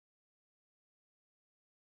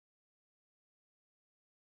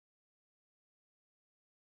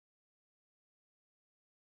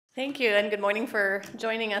Thank you, and good morning for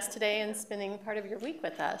joining us today and spending part of your week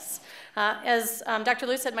with us. As Dr.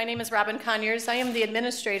 Lou said, my name is Robin Conyers. I am the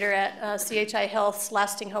administrator at CHI Health's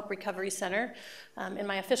Lasting Hope Recovery Center, and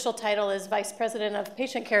my official title is Vice President of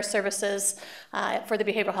Patient Care Services for the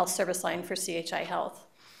Behavioral Health Service Line for CHI Health.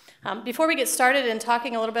 Before we get started in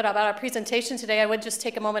talking a little bit about our presentation today, I would just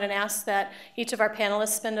take a moment and ask that each of our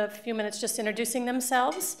panelists spend a few minutes just introducing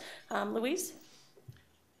themselves. Louise?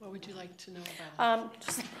 What would you like to know about?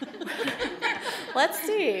 Let's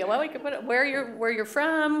see. Well, we could put where you're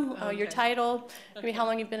from, Okay. your title, maybe how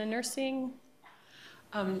long you've been in nursing.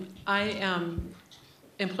 I am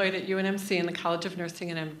employed at UNMC in the College of Nursing,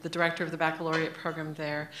 and I'm the director of the baccalaureate program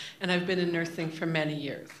there. And I've been in nursing for many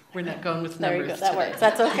years. We're not going with numbers. There you go. That works.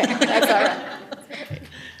 That's okay. That's all right. Okay.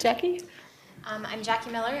 Jacque? I'm Jacque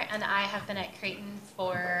Miller, and I have been at Creighton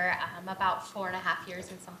for about 4.5 years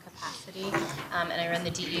in some capacity, and I run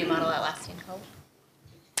the DEU model at Lasting Hope.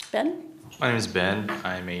 Benn? My name is Ben.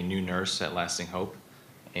 I'm a new nurse at Lasting Hope,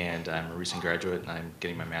 and I'm a recent graduate, and I'm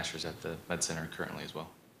getting my master's at the Med Center currently as well.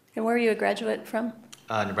 And where are you a graduate from?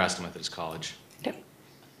 Nebraska Methodist College. Okay.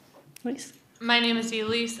 Elysse? My name is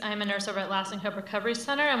Elysse. I'm a nurse over at Lasting Hope Recovery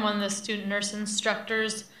Center. I'm one of the student nurse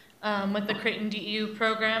instructors with the Creighton DEU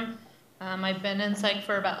program. I've been in psych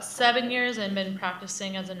for about 7 years and been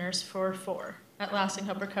practicing as a nurse for 4 at Lasting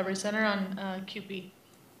Hope Recovery Center on QP.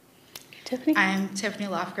 Tiffany? I'm Tiffany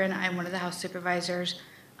Lofgren. I'm one of the house supervisors.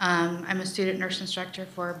 I'm a student nurse instructor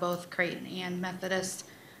for both Creighton and Methodist.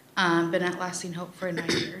 Been at Lasting Hope for 9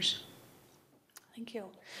 years. Thank you.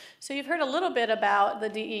 So you've heard a little bit about the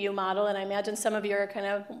DEU model, and I imagine some of you are kind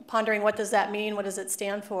of pondering what does that mean, what does it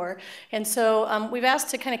stand for? And so we've asked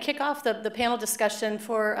to kind of kick off the panel discussion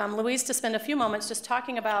for Louise to spend a few moments just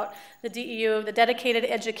talking about the DEU, the Dedicated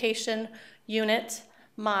Education Unit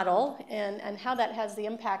model, and how that has the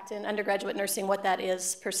impact in undergraduate nursing, what that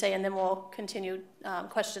is per se, and then we'll continue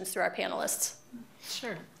questions through our panelists.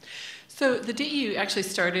 Sure. So the DEU actually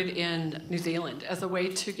started in New Zealand as a way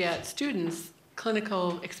to get students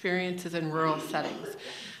clinical experiences in rural settings.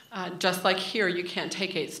 Just like here, you can't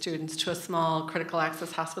take 8 students to a small critical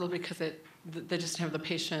access hospital because they just don't have the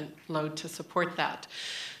patient load to support that.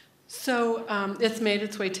 So it's made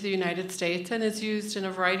its way to the United States and is used in a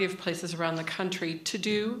variety of places around the country to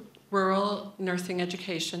do rural nursing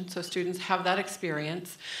education, so students have that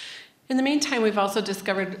experience. In the meantime, we've also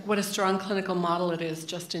discovered what a strong clinical model it is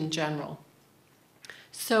just in general.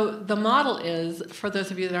 So the model is, for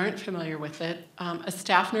those of you that aren't familiar with it, a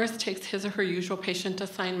staff nurse takes his or her usual patient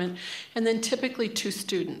assignment and then typically 2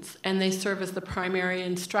 students, and they serve as the primary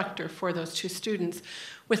instructor for those 2 students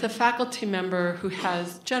with a faculty member who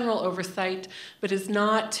has general oversight but is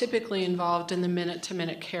not typically involved in the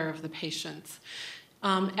minute-to-minute care of the patients.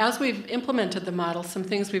 As we've implemented the model, some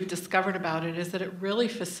things we've discovered about it is that it really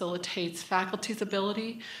facilitates faculty's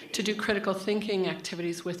ability to do critical thinking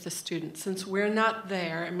activities with the students. Since we're not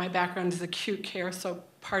there, and my background is acute care, so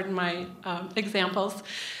pardon my examples,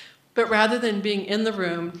 but rather than being in the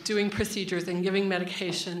room, doing procedures and giving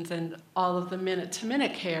medications and all of the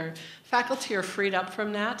minute-to-minute care, faculty are freed up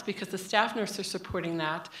from that because the staff nurses are supporting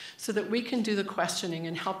that so that we can do the questioning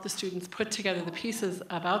and help the students put together the pieces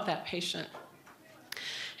about that patient.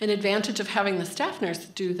 An advantage of having the staff nurse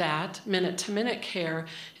do that minute-to-minute care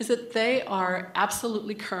is that they are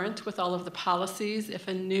absolutely current with all of the policies. If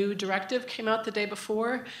a new directive came out the day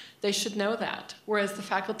before, they should know that, whereas the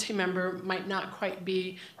faculty member might not quite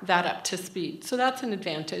be that up to speed. So that's an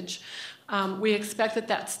advantage. We expect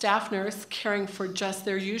that staff nurse caring for just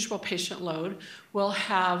their usual patient load will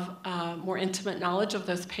have more intimate knowledge of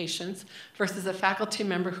those patients versus a faculty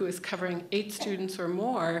member who is covering 8 students or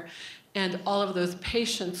more and all of those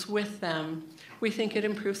patients with them. We think it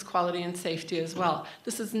improves quality and safety as well.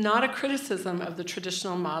 This is not a criticism of the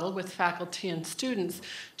traditional model with faculty and students,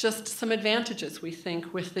 just some advantages we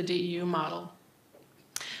think with the DEU model.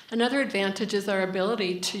 Another advantage is our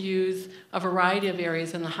ability to use a variety of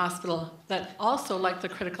areas in the hospital that also, like the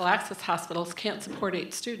critical access hospitals, can't support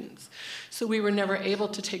 8 students. So we were never able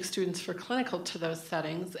to take students for clinical to those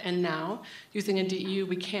settings, and now, using a DEU,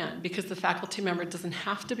 we can, because the faculty member doesn't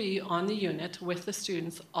have to be on the unit with the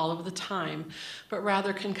students all of the time, but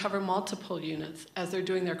rather can cover multiple units as they're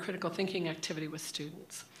doing their critical thinking activity with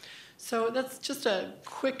students. So that's just a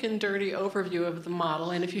quick and dirty overview of the model,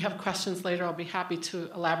 and if you have questions later, I'll be happy to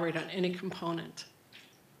elaborate on any component.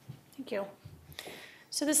 Thank you.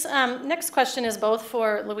 So this next question is both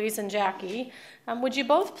for Louise and Jacque. Would you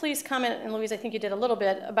both please comment, and Louise, I think you did a little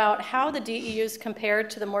bit, about how the DEUs compared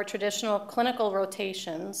to the more traditional clinical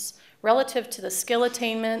rotations relative to the skill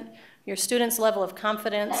attainment, your students' level of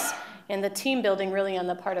confidence, and the team building really on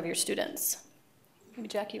the part of your students? Maybe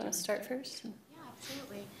Jacque, you want to start first? Yeah,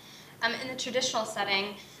 absolutely. In the traditional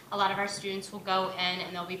setting, a lot of our students will go in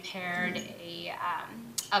and they'll be paired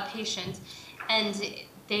a patient, and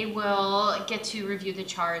they will get to review the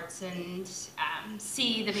charts and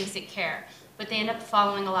see the basic care. But they end up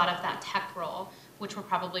following a lot of that tech role, which we're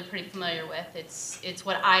probably pretty familiar with. It's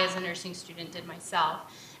what I, as a nursing student, did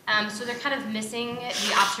myself. So they're kind of missing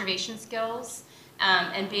the observation skills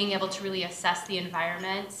and being able to really assess the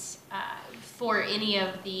environment for any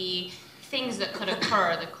of the things that could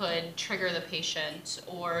occur that could trigger the patient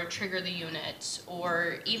or trigger the unit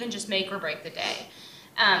or even just make or break the day.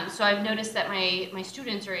 So I've noticed that my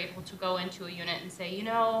students are able to go into a unit and say, you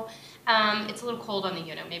know, it's a little cold on the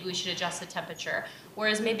unit, maybe we should adjust the temperature.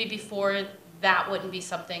 Whereas maybe before that wouldn't be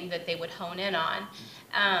something that they would hone in on.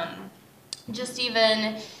 Just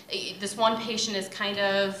even, this one patient is kind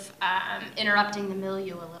of interrupting the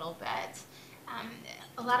milieu a little bit.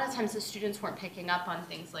 A lot of times the students weren't picking up on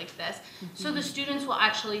things like this. So the students will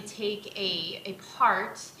actually take a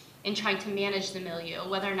part in trying to manage the milieu,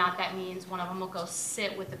 whether or not that means one of them will go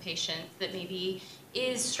sit with the patient that maybe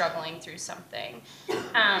is struggling through something.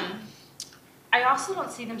 I also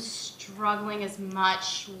don't see them struggling as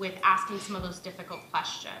much with asking some of those difficult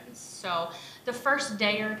questions. So the first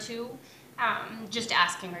day or two, just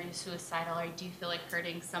asking, are you suicidal, or do you feel like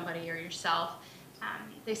hurting somebody or yourself?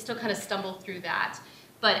 They still kind of stumble through that.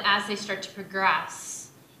 But as they start to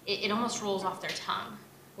progress, it almost rolls off their tongue.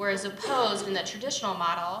 Whereas opposed in the traditional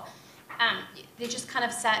model, they just kind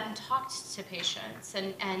of sat and talked to patients.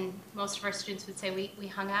 And most of our students would say, we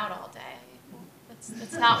hung out all day.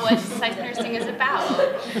 That's not what psych nursing is about.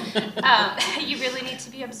 You really need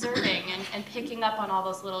to be observing and picking up on all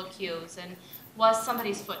those little cues. And was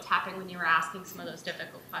somebody's foot tapping when you were asking some of those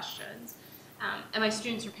difficult questions? And my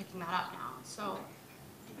students are picking that up now. So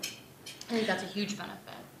I think that's a huge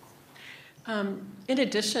benefit. In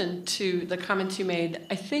addition to the comments you made,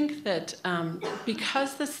 I think that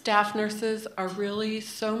because the staff nurses are really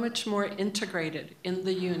so much more integrated in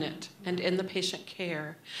the unit and in the patient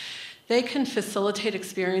care, they can facilitate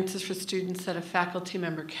experiences for students that a faculty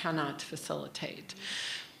member cannot facilitate.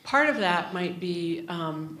 Part of that might be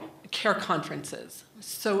care conferences.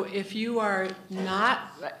 So if you are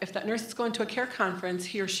not, if that nurse is going to a care conference,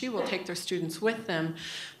 he or she will take their students with them,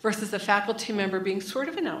 versus a faculty member being sort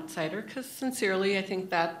of an outsider, because sincerely I think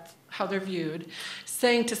that's how they're viewed,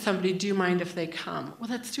 saying to somebody, do you mind if they come? Well,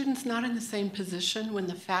 that student's not in the same position when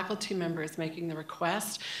the faculty member is making the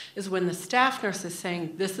request as when the staff nurse is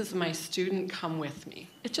saying, this is my student, come with me.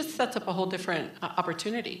 It just sets up a whole different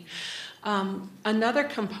opportunity. Another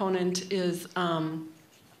component is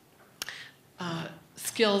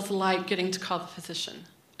skills like getting to call the physician.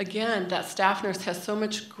 Again, that staff nurse has so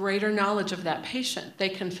much greater knowledge of that patient. They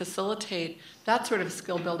can facilitate that sort of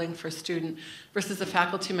skill building for a student versus a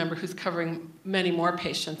faculty member who's covering many more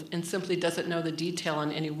patients and simply doesn't know the detail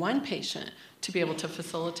on any one patient to be able to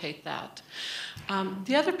facilitate that.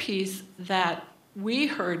 The other piece that we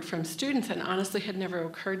heard from students, and honestly had never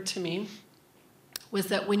occurred to me, was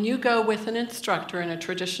that when you go with an instructor in a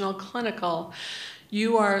traditional clinical,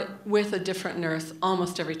 you are with a different nurse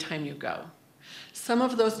almost every time you go. Some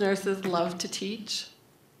of those nurses love to teach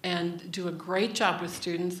and do a great job with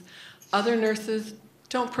students. Other nurses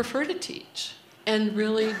don't prefer to teach and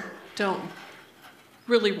really don't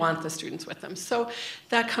really want the students with them. So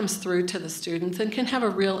that comes through to the students and can have a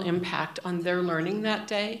real impact on their learning that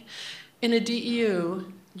day. In a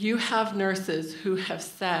DEU, you have nurses who have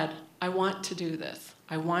said, I want to do this.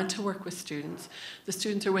 I want to work with students. The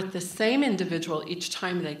students are with the same individual each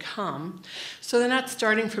time they come. So they're not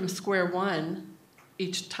starting from square one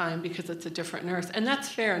each time because it's a different nurse. And that's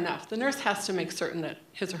fair enough. The nurse has to make certain that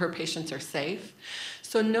his or her patients are safe.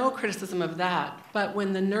 So no criticism of that. But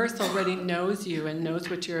when the nurse already knows you and knows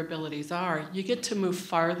what your abilities are, you get to move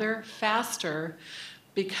farther, faster,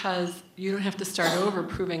 because you don't have to start over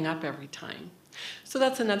proving up every time. So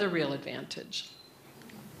that's another real advantage.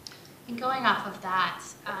 And going off of that,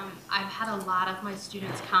 I've had a lot of my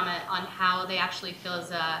students comment on how they actually feel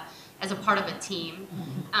as a part of a team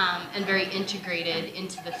and very integrated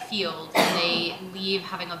into the field. And they leave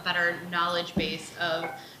having a better knowledge base of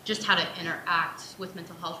just how to interact with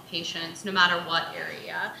mental health patients, no matter what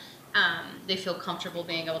area. They feel comfortable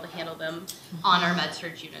being able to handle them on our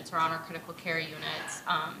med-surg units or on our critical care units,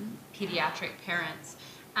 pediatric parents.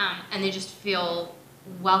 And they just feel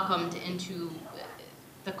welcomed into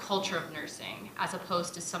the culture of nursing, as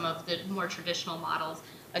opposed to some of the more traditional models.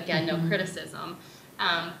 Again, no criticism,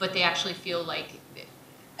 but they actually feel like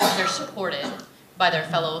they're supported by their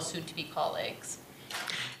fellow soon-to-be colleagues.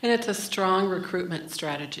 And it's a strong recruitment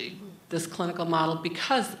strategy, this clinical model,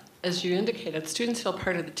 because as you indicated, students feel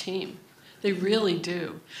part of the team. They really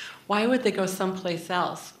do. Why would they go someplace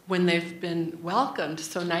else when they've been welcomed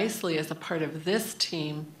so nicely as a part of this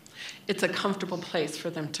team? It's a comfortable place for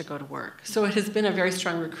them to go to work. So it has been a very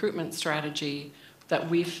strong recruitment strategy that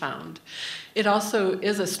we've found. It also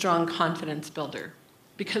is a strong confidence builder,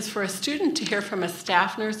 because for a student to hear from a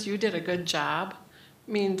staff nurse, "You did a good job,"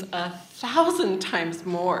 means 1,000 times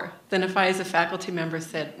more than if I as a faculty member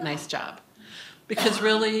said, "Nice job." Because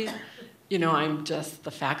really, you know, I'm just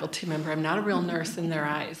the faculty member. I'm not a real nurse in their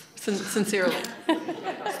eyes, sincerely.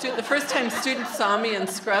 The first time students saw me in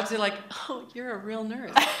scrubs, they're like, "Oh, you're a real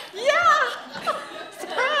nurse." Yeah!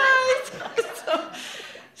 Surprise!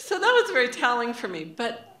 So that was very telling for me.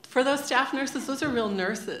 But for those staff nurses, those are real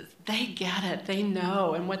nurses. They get it. They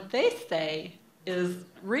know. And what they say is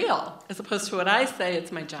real, as opposed to what I say.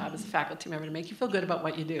 It's my job as a faculty member to make you feel good about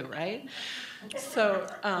what you do, right? So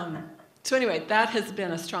anyway, that has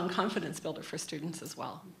been a strong confidence builder for students as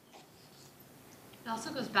well. It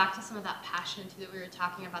also goes back to some of that passion too that we were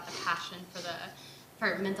talking about, the passion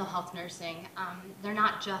for mental health nursing. They're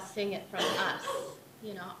not just seeing it from us.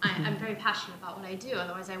 You know, I'm very passionate about what I do,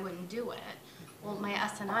 otherwise I wouldn't do it. Well, my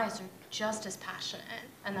SNIs are just as passionate,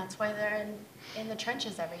 and that's why they're in the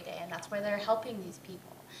trenches every day, and that's why they're helping these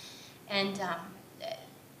people. And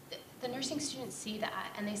the nursing students see that,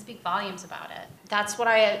 and they speak volumes about it. That's what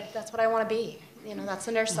I want to be. You know, that's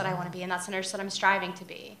the nurse that I want to be, and that's the nurse that I'm striving to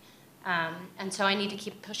be. And so I need to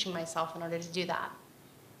keep pushing myself in order to do that.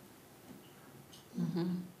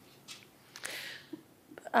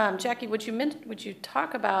 Jacque, would you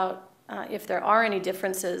talk about if there are any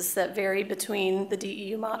differences that vary between the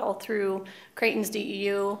DEU model through Creighton's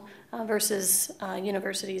DEU versus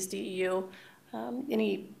university's DEU?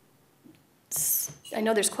 I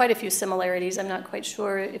know there's quite a few similarities. I'm not quite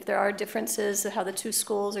sure if there are differences, how the two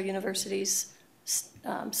schools or universities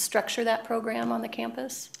structure that program on the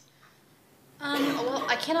campus. Well,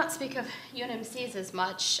 I cannot speak of UNMC's as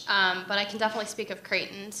much, but I can definitely speak of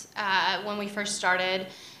Creighton's. When we first started,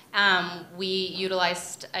 we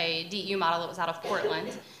utilized a DEU model that was out of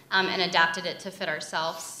Portland and adapted it to fit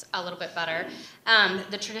ourselves a little bit better.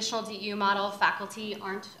 The traditional DEU model, faculty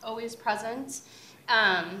aren't always present,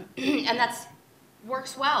 and that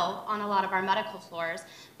works well on a lot of our medical floors,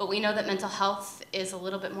 but we know that mental health is a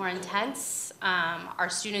little bit more intense. Our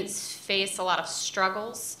students face a lot of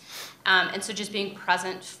struggles. And so just being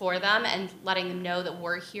present for them and letting them know that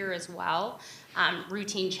we're here as well,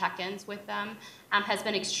 routine check-ins with them, has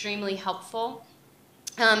been extremely helpful.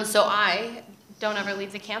 So I don't ever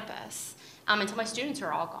leave the campus until my students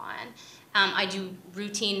are all gone. I do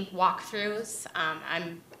routine walkthroughs.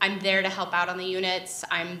 I'm there to help out on the units.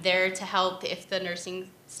 I'm there to help if the nursing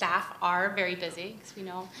staff are very busy, because we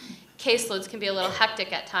know caseloads can be a little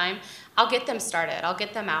hectic at times. I'll get them started, I'll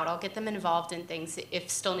get them out, I'll get them involved in things if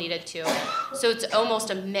still needed to. So it's almost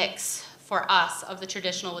a mix for us of the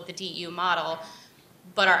traditional with the DEU model,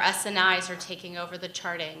 but our SNIs are taking over the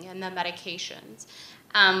charting and the medications.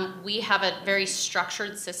 We have a very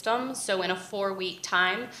structured system, so in a 4-week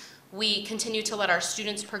time, we continue to let our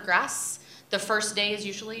students progress. The first day is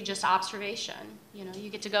usually just observation. You know, you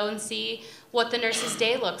get to go and see what the nurse's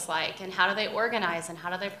day looks like, and how do they organize, and how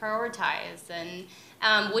do they prioritize, and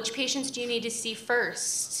which patients do you need to see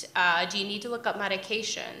first? Do you need to look up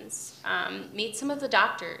medications? Meet some of the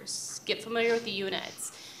doctors, get familiar with the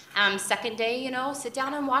units. Second day, you know, sit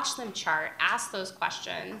down and watch them chart, ask those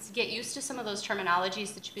questions, get used to some of those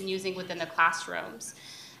terminologies that you've been using within the classrooms.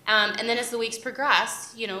 And then as the weeks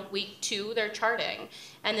progress, you know, week 2, they're charting.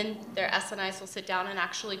 And then their SNIs will sit down and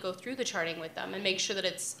actually go through the charting with them and make sure that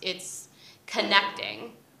it's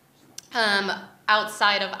connecting.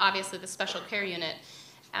 Outside of, obviously, the special care unit,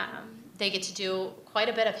 they get to do quite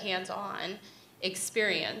a bit of hands-on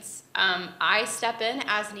experience. I step in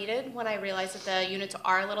as needed when I realize that the units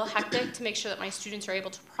are a little hectic to make sure that my students are able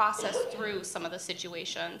to process through some of the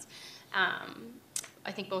situations.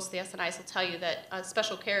 I think most of the SNIs will tell you that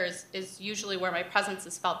special care is usually where my presence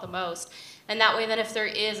is felt the most. And that way, then if there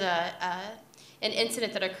is an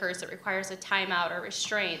incident that occurs that requires a timeout or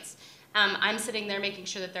restraints, I'm sitting there making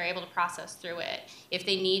sure that they're able to process through it. If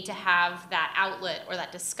they need to have that outlet or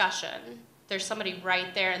that discussion, there's somebody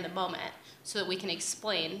right there in the moment so that we can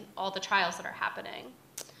explain all the trials that are happening.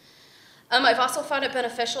 I've also found it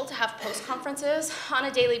beneficial to have post-conferences on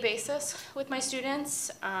a daily basis with my students,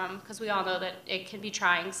 because we all know that it can be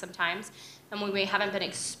trying sometimes, and when we haven't been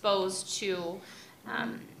exposed to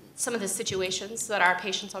some of the situations that our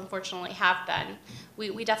patients unfortunately have been,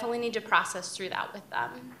 we definitely need to process through that with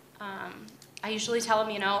them. I usually tell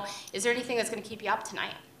them, you know, is there anything that's going to keep you up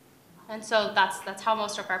tonight? And so that's how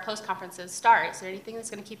most of our post-conferences start. Is there anything that's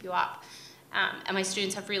going to keep you up? And my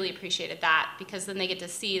students have really appreciated that, because then they get to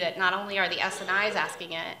see that not only are the S&Is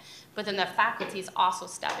asking it, but then the faculty is also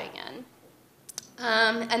stepping in.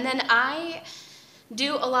 And then I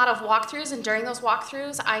do a lot of walkthroughs, and during those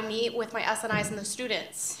walkthroughs, I meet with my S&Is and the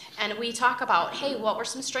students. And we talk about, hey, what were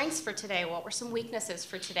some strengths for today? What were some weaknesses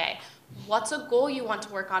for today? What's a goal you want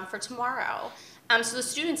to work on for tomorrow? So the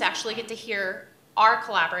students actually get to hear our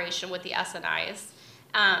collaboration with the S&Is.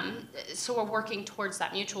 So we're working towards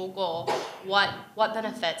that mutual goal. What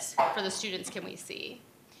benefits for the students can we see?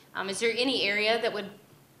 Is there any area that would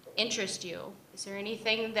interest you? Is there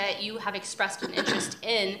anything that you have expressed an interest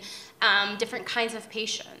in? Different kinds of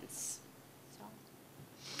patients.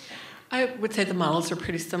 So. I would say the models are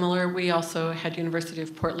pretty similar. We also had University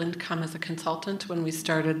of Portland come as a consultant when we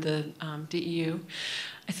started the DEU.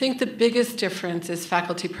 I think the biggest difference is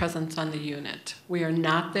faculty presence on the unit. We are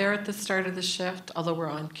not there at the start of the shift, although we're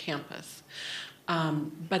on campus.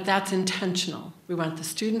 But that's intentional. We want the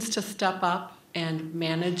students to step up and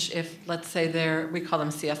manage if, let's say, we call them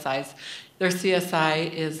CSIs, their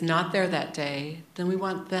CSI is not there that day, then we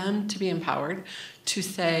want them to be empowered to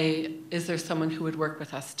say, is there someone who would work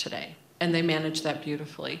with us today? And they manage that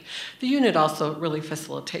beautifully. The unit also really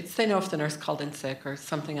facilitates. They know if the nurse called in sick or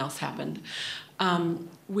something else happened.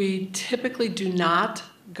 We typically do not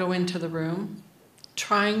go into the room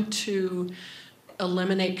trying to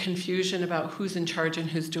eliminate confusion about who's in charge and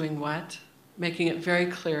who's doing what, making it very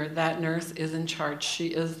clear that nurse is in charge. She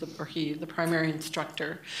is, or he, the primary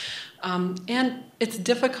instructor. And it's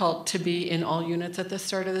difficult to be in all units at the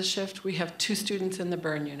start of the shift. We have 2 students in the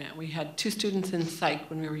burn unit. We had 2 students in psych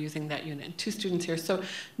when we were using that unit, and 2 students here. So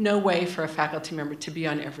no way for a faculty member to be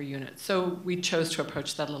on every unit. So we chose to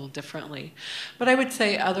approach that a little differently. But I would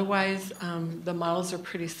say otherwise, the models are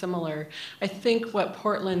pretty similar. I think what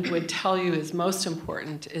Portland would tell you is most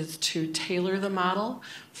important is to tailor the model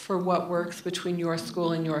for what works between your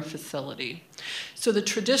school and your facility. So the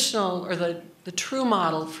traditional, or the true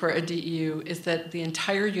model for a DEU is that the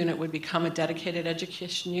entire unit would become a dedicated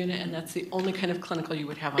education unit, and that's the only kind of clinical you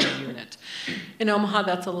would have on a unit. In Omaha,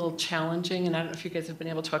 that's a little challenging, and I don't know if you guys have been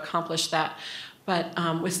able to accomplish that,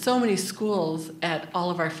 but with so many schools at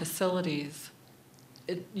all of our facilities,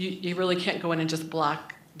 you really can't go in and just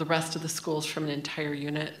block the rest of the schools from an entire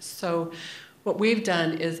unit. So what we've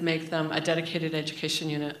done is make them a dedicated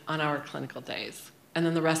education unit on our clinical days. And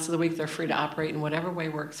then the rest of the week, they're free to operate in whatever way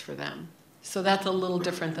works for them. So that's a little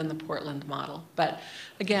different than the Portland model. But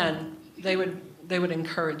again, they would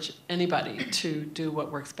encourage anybody to do what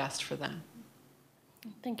works best for them.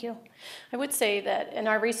 Thank you. I would say that in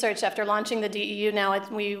our research after launching the DEU now,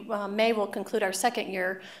 we May will conclude our 2nd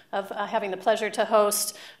year of having the pleasure to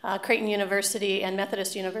host Creighton University and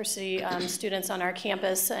Methodist University students on our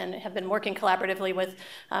campus, and have been working collaboratively with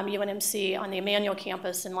UNMC on the Emmanuel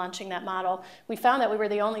campus in launching that model. We found that we were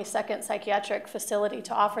the only 2nd psychiatric facility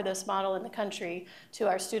to offer this model in the country to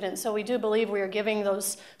our students. So we do believe we are giving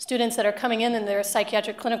those students that are coming in their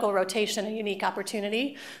psychiatric clinical rotation a unique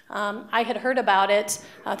opportunity. I had heard about it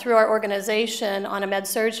through our organization on a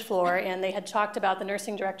med-surg floor, and they had talked about, the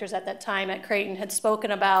nursing directors at that time at Creighton had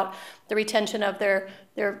spoken about the retention of their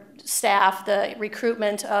staff, the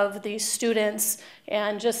recruitment of these students,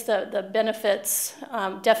 and just the benefits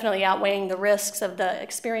definitely outweighing the risks of the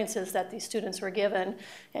experiences that these students were given.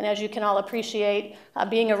 And as you can all appreciate,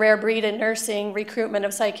 being a rare breed in nursing, recruitment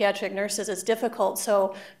of psychiatric nurses is difficult.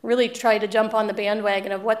 So really try to jump on the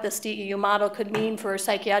bandwagon of what this DEU model could mean for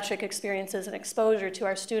psychiatric experiences and exposure to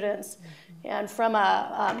our students. And from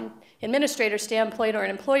a administrator standpoint or an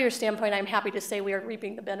employer standpoint, I'm happy to say we are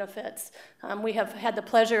reaping the benefits. We have had the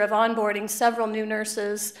pleasure of onboarding several new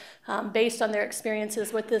nurses based on their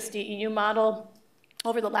experiences with this DEU model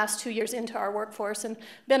over the last 2 years into our workforce. And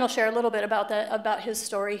Benn will share a little bit about that, about his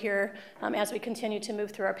story here as we continue to move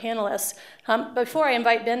through our panelists. Before I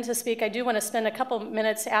invite Benn to speak, I do want to spend a couple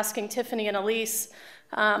minutes asking Tiffany and Elysse,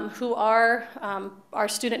 who are our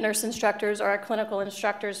student nurse instructors or our clinical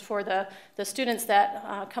instructors for the students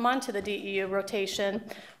that come onto the DEU rotation.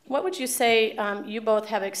 What would you say you both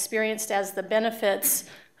have experienced as the benefits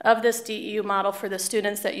of this DEU model for the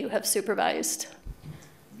students that you have supervised?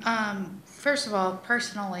 First of all,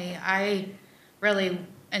 personally, I really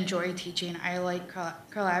enjoy teaching. I like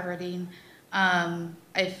collaborating.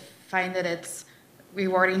 I find that it's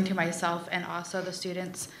rewarding to myself and also the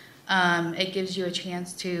students. It gives you a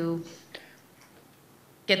chance to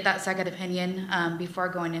get that second opinion before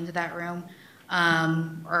going into that room.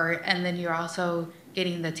 And then you're also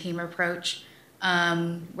getting the team approach.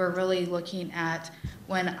 We're really looking at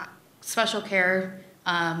when special care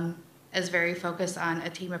is very focused on a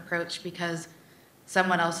team approach because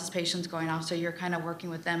someone else's patient's going off, so you're kind of working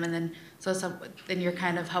with them, and then then you're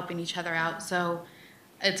kind of helping each other out. So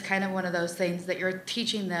it's kind of one of those things that you're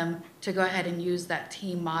teaching them to go ahead and use that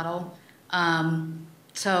team model.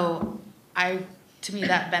 To me,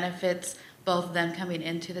 that benefits both them coming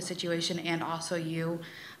into the situation and also you,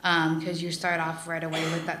 because you start off right away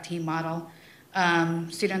with that team model.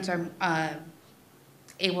 Students are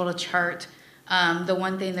able to chart. The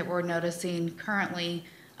one thing that we're noticing currently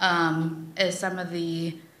is some of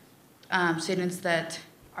the students that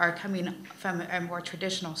are coming from a more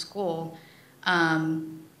traditional school,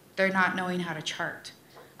 they're not knowing how to chart.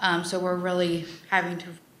 So we're really having to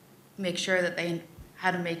make sure that they how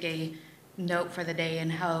to make a note for the day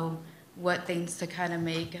and what things to kind of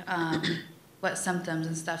make, what symptoms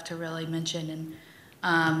and stuff to really mention,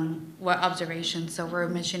 and what observations. So we're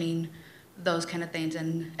mentioning those kind of things,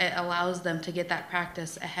 and it allows them to get that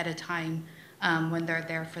practice ahead of time when they're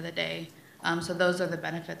there for the day. So those are the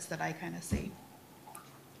benefits that I kind of see.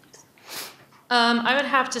 I would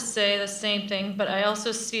have to say the same thing, but I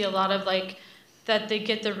also see a lot of that they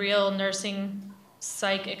get the real nursing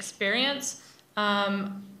psych experience.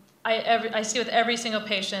 I see with every single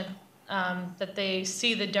patient that they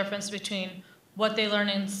see the difference between what they learn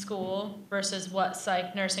in school versus what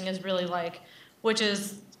psych nursing is really like, which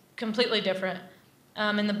is completely different.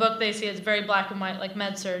 In the book, they see it's very black and white, like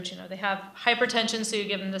med-surg. They have hypertension, so you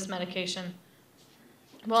give them this medication.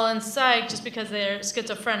 Well, in psych, just because they're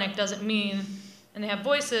schizophrenic doesn't mean, and they have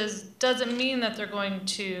voices, doesn't mean that they're going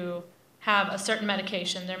to have a certain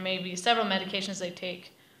medication. There may be several medications they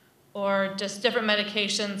take, or just different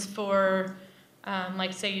medications for,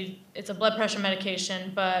 say it's a blood pressure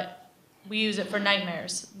medication, but we use it for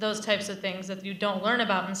nightmares. Those types of things that you don't learn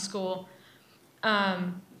about in school.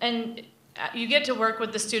 And you get to work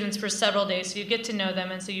with the students for several days, so you get to know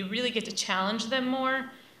them, and so you really get to challenge them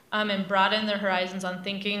more and broaden their horizons on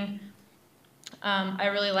thinking. I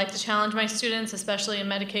really like to challenge my students, especially in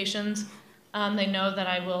medications. They know that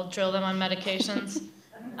I will drill them on medications.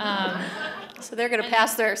 So they're going to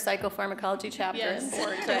pass their psychopharmacology chapter Yes. in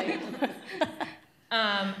board, right?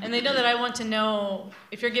 And they know that I want to know,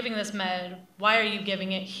 if you're giving this med, why are you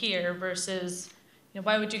giving it here versus,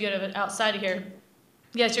 why would you give it outside of here?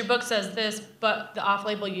 Yes, your book says this, but the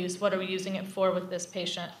off-label use, what are we using it for with this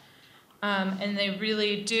patient? And they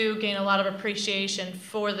really do gain a lot of appreciation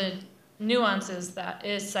for the nuances that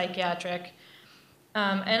is psychiatric.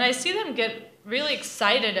 And I see them get really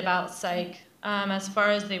excited about psych as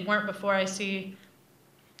far as they weren't before.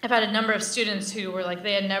 I've had a number of students who were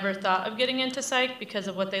they had never thought of getting into psych because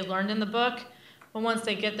of what they learned in the book. But once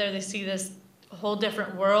they get there, they see this whole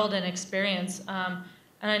different world and experience.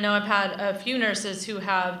 And I know I've had a few nurses who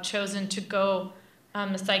have chosen to go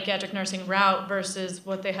the psychiatric nursing route versus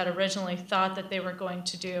what they had originally thought that they were going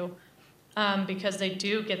to do, because they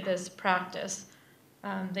do get this practice.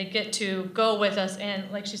 They get to go with us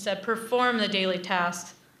and, like she said, perform the daily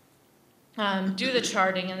tasks, do the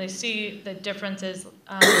charting, and they see the differences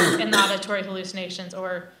in the auditory hallucinations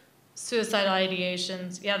or suicidal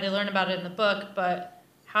ideations. Yeah, they learn about it in the book, but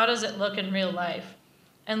how does it look in real life?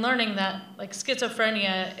 And learning that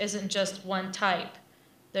schizophrenia isn't just one type.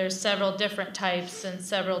 There's several different types and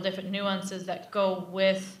several different nuances that go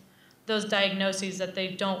with those diagnoses that they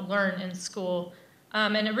don't learn in school.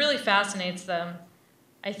 And it really fascinates them.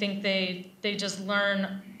 I think they just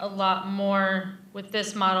learn a lot more with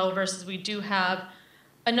this model versus we do have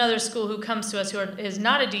another school who comes to us who is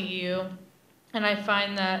not a DEU. And I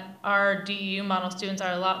find that our DEU model students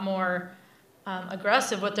are a lot more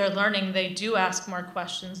aggressive with their learning. They do ask more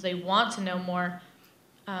questions. They want to know more.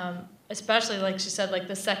 Especially, like she said,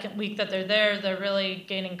 the second week that they're there, they're really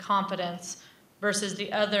gaining confidence versus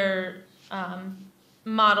the other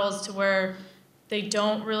models to where they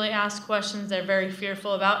don't really ask questions. They're very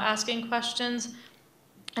fearful about asking questions.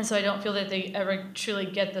 And so I don't feel that they ever truly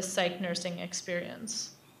get the psych nursing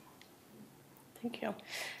experience. Thank you.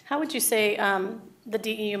 How would you say the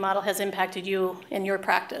DEU model has impacted you in your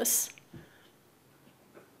practice?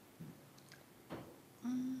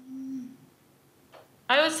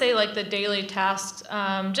 I would say the daily tasks,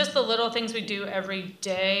 just the little things we do every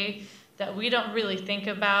day that we don't really think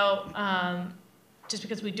about, just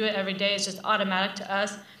because we do it every day, it's just automatic to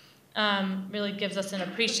us, really gives us an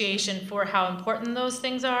appreciation for how important those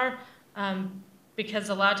things are. Because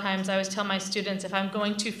a lot of times I always tell my students, if I'm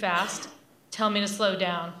going too fast, tell me to slow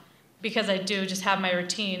down, because I do just have my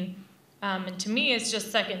routine. And to me, it's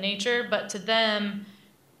just second nature, but to them,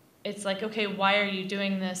 it's okay, why are you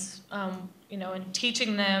doing this? And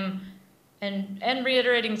teaching them and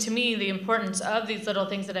reiterating to me the importance of these little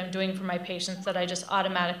things that I'm doing for my patients that I just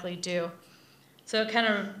automatically do. So it kind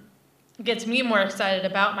of gets me more excited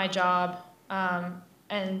about my job,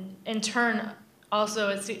 and in turn,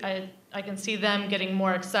 also I can see them getting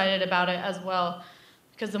more excited about it as well,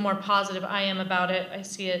 because the more positive I am about it, I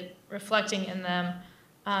see it reflecting in them.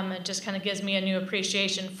 It just kind of gives me a new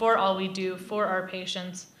appreciation for all we do for our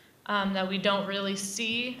patients, that we don't really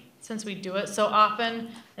see since we do it so often.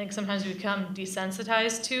 I think sometimes we become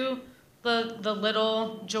desensitized to the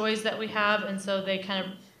little joys that we have, and so they kind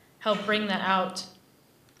of help bring that out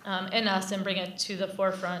in us and bring it to the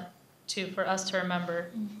forefront for us to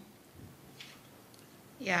remember.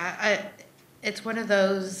 Yeah, it's one of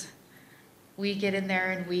those, we get in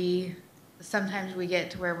there and sometimes we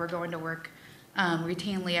get to where we're going to work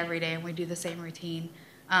routinely every day, and we do the same routine.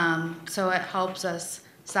 So it helps us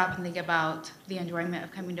stop and think about the enjoyment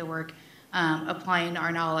of coming to work, applying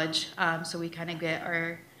our knowledge, so we kind of get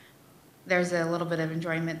there's a little bit of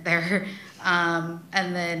enjoyment there, and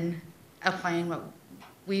then applying what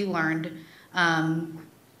we learned,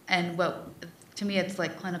 and what, to me, it's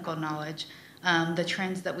like clinical knowledge, the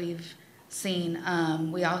trends that we've seen.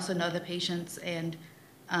 We also know the patients, and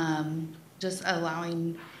just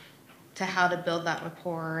allowing to how to build that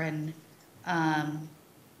rapport. And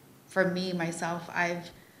for me, myself,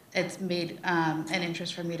 it's made an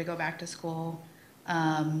interest for me to go back to school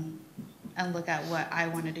and look at what I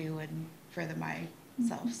want to do and further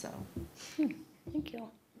myself. So, thank you.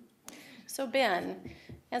 So Ben,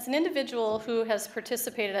 as an individual who has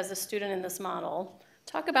participated as a student in this model,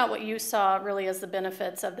 talk about what you saw really as the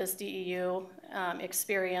benefits of this DEU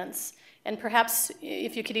experience, and perhaps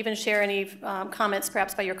if you could even share any comments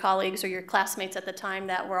perhaps by your colleagues or your classmates at the time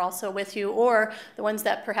that were also with you, or the ones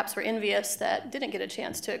that perhaps were envious that didn't get a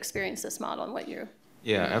chance to experience this model and what you...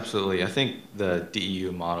 Yeah, absolutely. I think the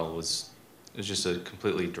DEU model was just a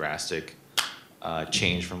completely drastic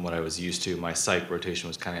change from what I was used to. My psych rotation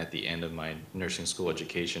was kind of at the end of my nursing school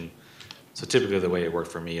education. So typically the way it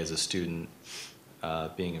worked for me as a student,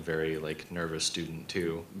 being a very nervous student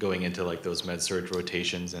too, going into those med-surg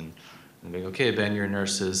rotations and being, okay, Ben, your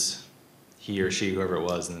nurse is he or she, whoever it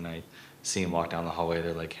was, and then I see them walk down the hallway,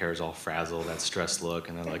 their hair's all frazzled, that stressed look,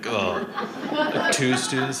 and they're like, oh, 2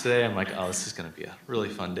 students today? I'm like, oh, this is gonna be a really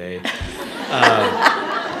fun day.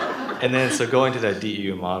 And then, so going to that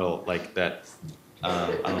DEU model, that,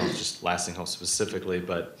 I don't know, just Lasting Hope specifically,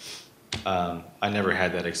 but I never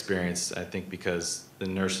had that experience, I think, because the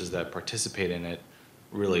nurses that participate in it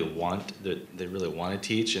really they really want to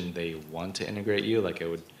teach, and they want to integrate you. I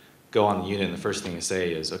would go on the unit, and the first thing to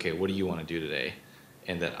say is, okay, what do you want to do today?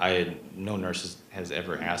 And that no nurse has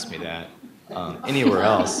ever asked me that anywhere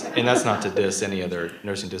else. And that's not to diss any other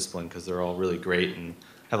nursing discipline, because they're all really great and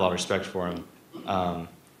have a lot of respect for them.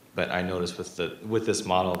 But I noticed with this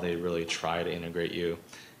model, they really try to integrate you.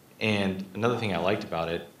 And another thing I liked about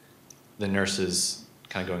it, the nurses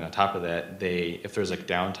kind of going on top of that, if there's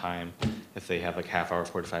downtime, if they have half hour,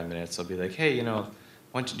 45 minutes, they'll be like, hey, do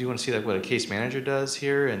you want to see what a case manager does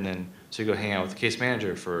here? And then so you go hang out with the case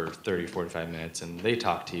manager for 30, 45 minutes, and they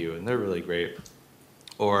talk to you, and they're really great.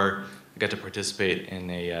 Or I got to participate in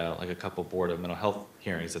a couple board of mental health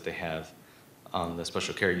hearings that they have on the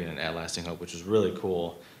special care unit at Lasting Hope, which is really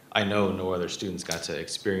cool. I know no other students got to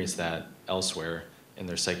experience that elsewhere in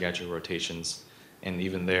their psychiatric rotations, and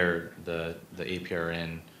even there, the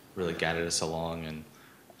APRN really guided us along.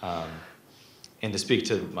 And to speak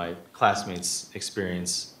to my classmates'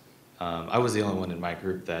 experience, I was the only one in my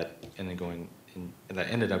group that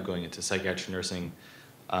ended up going into psychiatric nursing.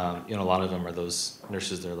 A lot of them are those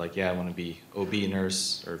nurses. They're like, yeah, I want to be OB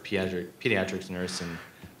nurse or pediatrics nurse, and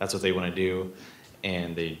that's what they want to do.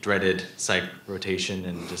 And they dreaded psych rotation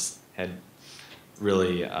and just had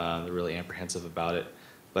they're really apprehensive about it.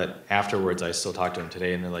 But afterwards, I still talk to them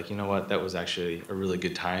today, and they're like, you know what, that was actually a really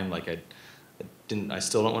good time. I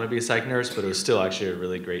still don't want to be a psych nurse, but it was still actually a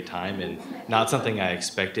really great time, and not something I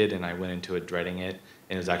expected, and I went into it dreading it,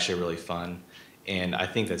 and it was actually really fun. And I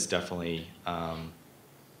think that's definitely the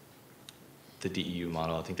DEU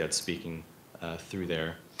model. I think that's speaking through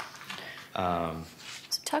there.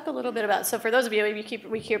 So talk a little bit about, so for those of you,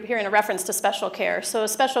 we keep hearing a reference to special care. So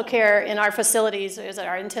special care in our facilities is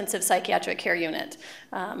our intensive psychiatric care unit.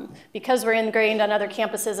 Because we're ingrained on other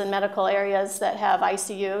campuses and medical areas that have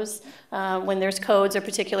ICUs, when there's codes or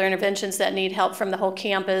particular interventions that need help from the whole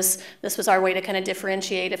campus, this was our way to kind of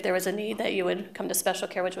differentiate if there was a need that you would come to special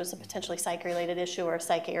care, which was a potentially psych-related issue or a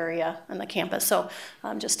psych area on the campus. So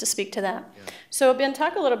just to speak to that. Yeah. So Ben,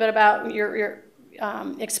 talk a little bit about your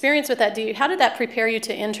experience with that. How did that prepare you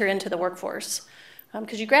to enter into the workforce?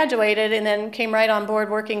 because you graduated and then came right on board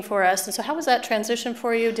working for us. And so how was that transition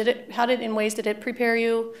for you? In ways did it prepare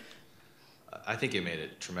you? I think it made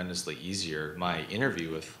it tremendously easier. My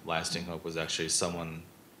interview with Lasting Hope was actually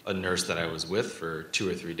a nurse that I was with for 2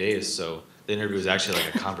 or 3 days. So the interview was actually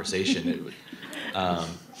like a conversation. I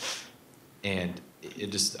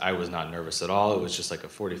was not nervous at all. It was just like a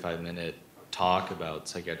 45-minute talk about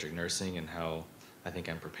psychiatric nursing and how I think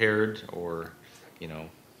I'm prepared, or,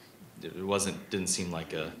 it didn't seem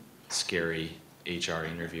like a scary HR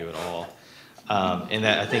interview at all. And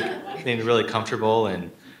that, I think, made me really comfortable.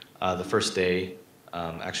 And the first day,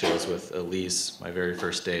 actually I was with Elysse, my very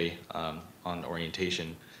first day on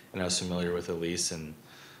orientation, and I was familiar with Elysse, and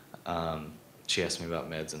she asked me about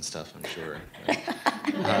meds and stuff, I'm sure.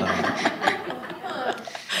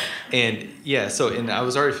 And I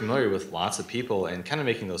was already familiar with lots of people, and kind of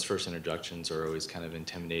making those first introductions are always kind of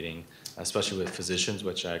intimidating, especially with physicians,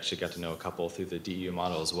 which I actually got to know a couple through the DEU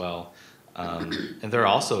model as well. And they're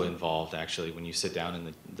also involved, actually, when you sit down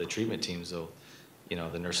in the treatment teams.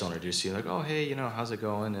 The nurse will introduce you, like, oh, hey, how's it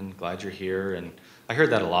going, and glad you're here. And I heard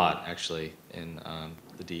that a lot, actually, in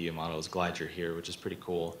the DEU model, is glad you're here, which is pretty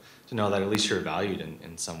cool to know that at least you're valued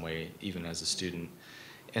in some way, even as a student.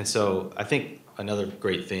 And so I think another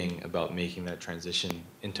great thing about making that transition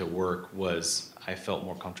into work was I felt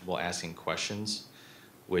more comfortable asking questions,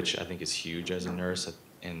 which I think is huge as a nurse,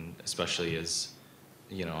 and especially as,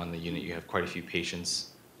 on the unit you have quite a few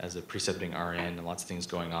patients as a precepting RN and lots of things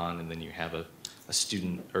going on, and then you have a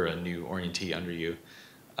student or a new orientee under you.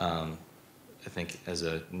 I think as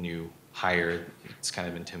a new hire, it's kind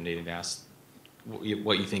of intimidating to ask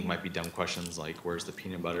what you think might be dumb questions, like where's the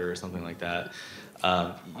peanut butter or something like that.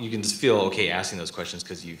 You can just feel okay asking those questions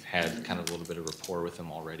because you've had kind of a little bit of rapport with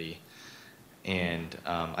them already. And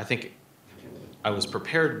I think I was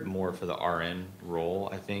prepared more for the RN role,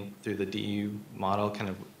 I think, through the DEU model. Kind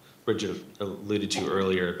of Bridget alluded to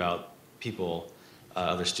earlier about people,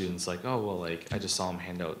 other students, like, oh, well, like, I just saw them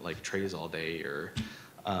hand out, like, trays all day, or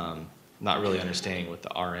not really understanding what the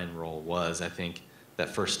RN role was. I think that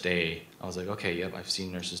first day, I was like, okay, yep, I've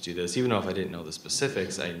seen nurses do this. Even though if I didn't know the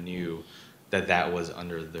specifics, I knew that was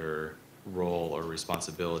under their role or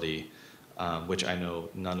responsibility, which I know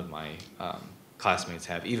none of my classmates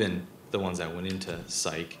have. Even the ones that went into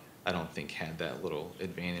psych, I don't think had that little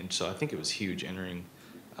advantage. So I think it was huge entering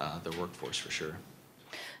the workforce for sure.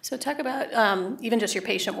 So talk about even just your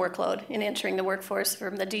patient workload in entering the workforce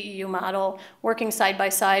from the DEU model, working side by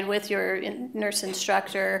side with your nurse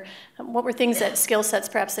instructor. What were skill sets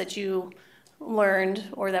perhaps that you learned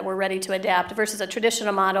or that were ready to adapt versus a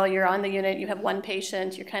traditional model? You're on the unit, you have one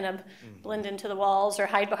patient, you kind of blend into the walls or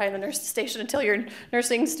hide behind the nurse station until your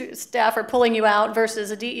nursing staff are pulling you out,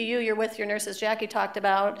 versus a DEU, you're with your nurse, as Jacque talked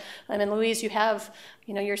about. And then Louise, you have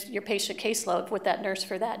your patient caseload with that nurse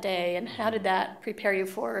for that day. And how did that prepare you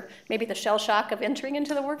for maybe the shell shock of entering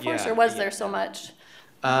into the workforce, or was there so much?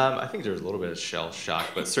 I think there was a little bit of shell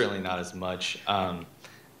shock, but certainly not as much.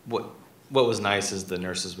 What was nice is the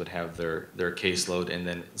nurses would have their caseload, and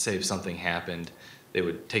then say if something happened, they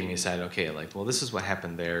would take me aside, okay, like, well, this is what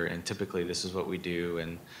happened there, and typically this is what we do,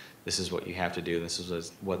 and this is what you have to do, and this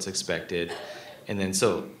is what's expected. And then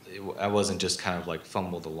so I wasn't just kind of like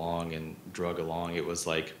fumbled along and drug along. It was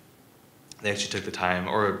like they actually took the time,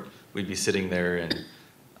 or we'd be sitting there and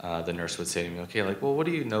the nurse would say to me, okay, like, well, what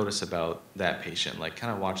do you notice about that patient? Like,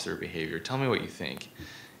 kind of watch their behavior. Tell me what you think.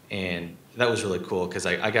 And that was really cool because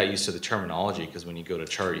I got used to the terminology, because when you go to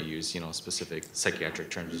chart, you use specific psychiatric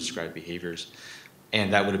terms to describe behaviors.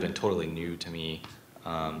 And that would have been totally new to me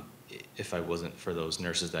if I wasn't for those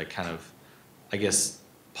nurses that kind of, I guess,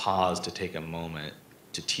 pause to take a moment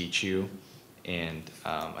to teach you. And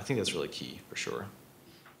I think that's really key for sure.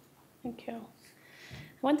 Thank you.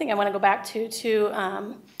 One thing I want to go back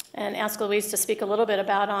to and ask Louise to speak a little bit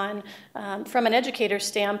about from an educator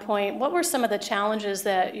standpoint, what were some of the challenges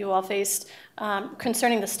that you all faced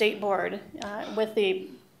concerning the state board with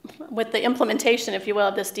the implementation, if you will,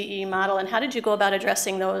 of this DE model, and how did you go about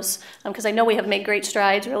addressing those? Because I know we have made great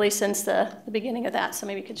strides really since the beginning of that, so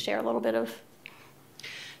maybe you could share a little bit of.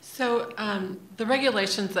 So the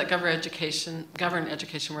regulations that govern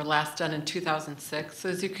education were last done in 2006. So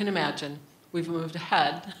as you can imagine, we've moved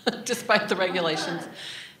ahead despite the regulations.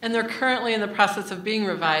 And they're currently in the process of being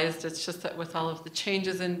revised. It's just that with all of the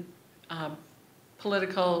changes in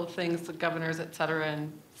political things, the governors, et cetera,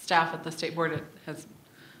 and staff at the state board, it has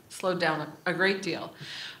slowed down a great deal.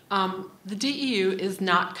 The DEU is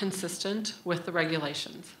not consistent with the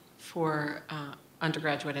regulations for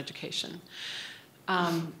undergraduate education.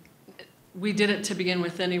 we did it to begin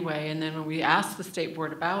with anyway, and then when we asked the state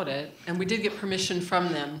board about it, and we did get permission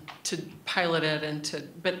from them to pilot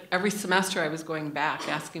it, but every semester I was going back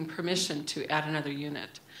asking permission to add another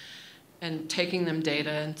unit and taking them data,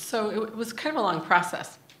 and so it was kind of a long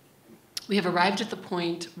process. We have arrived at the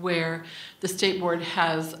point where the state board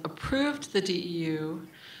has approved the DEU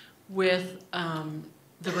with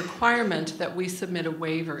the requirement that we submit a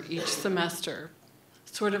waiver each semester.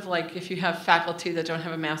 Sort of like if you have faculty that don't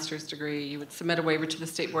have a master's degree, you would submit a waiver to the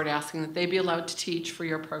state board asking that they be allowed to teach for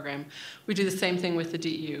your program. We do the same thing with the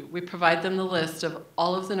DEU. We provide them the list of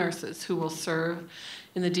all of the nurses who will serve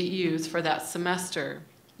in the DEUs for that semester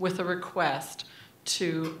with a request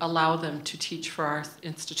to allow them to teach for our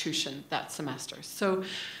institution that semester. So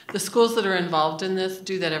the schools that are involved in this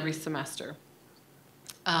do that every semester.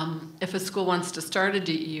 If a school wants to start a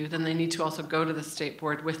DEU, then they need to also go to the state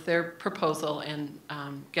board with their proposal and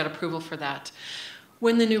get approval for that.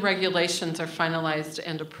 When the new regulations are finalized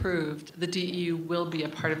and approved, the DEU will be a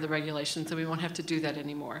part of the regulations, and we won't have to do that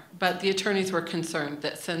anymore. But the attorneys were concerned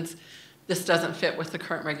that since this doesn't fit with the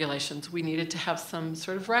current regulations, we needed to have some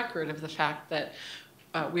sort of record of the fact that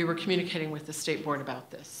we were communicating with the state board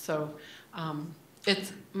about this. So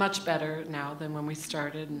it's much better now than when we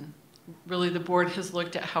started, and really the board has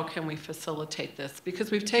looked at how can we facilitate this,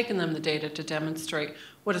 because we've taken them the data to demonstrate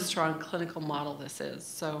what a strong clinical model this is.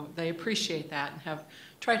 So they appreciate that and have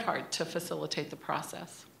tried hard to facilitate the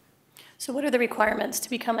process. So what are the requirements to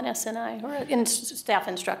become an SNI or a staff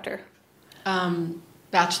instructor?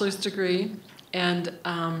 Bachelor's degree and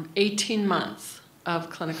 18 months of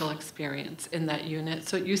clinical experience in that unit.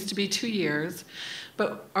 So it used to be 2 years,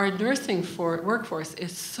 but our nursing workforce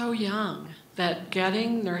is so young that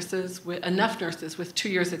getting enough nurses with 2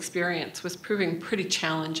 years experience was proving pretty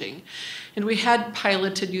challenging. And we had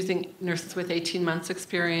piloted using nurses with 18 months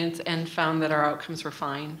experience and found that our outcomes were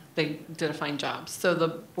fine. They did a fine job. So the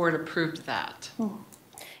board approved that.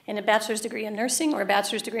 And a bachelor's degree in nursing or a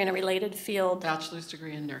bachelor's degree in a related field? Bachelor's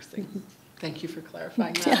degree in nursing. Thank you for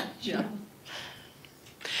clarifying that. Yeah.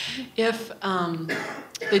 If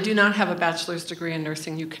they do not have a bachelor's degree in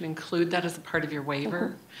nursing, you can include that as a part of your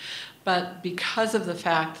waiver. But because of the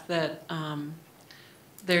fact that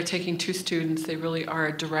they're taking 2 students, they really are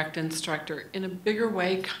a direct instructor in a bigger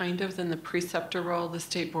way kind of than the preceptor role. The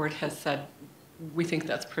state board has said we think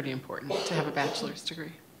that's pretty important to have a bachelor's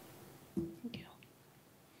degree. Thank you.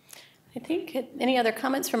 I think any other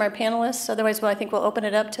comments from our panelists? Otherwise, I think we'll open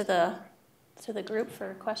it up to the group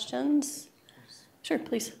for questions. Sure,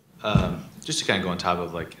 please. Just to kind of go on top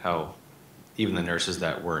of like how even the nurses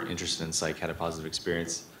that weren't interested in psych had a positive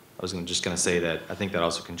experience, I was just going to say that I think that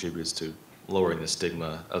also contributes to lowering the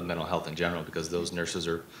stigma of mental health in general, because those nurses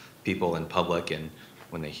are people in public, and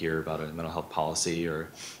when they hear about a mental health policy or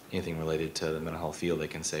anything related to the mental health field, they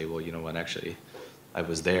can say, well, you know what, actually, I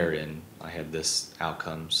was there and I had this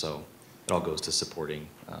outcome. So it all goes to supporting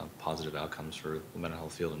positive outcomes for the mental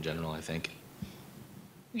health field in general, I think.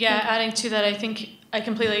 Yeah, adding to that, I think I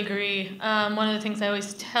completely agree. One of the things I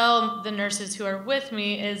always tell the nurses who are with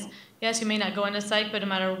me is, yes, you may not go into psych, but no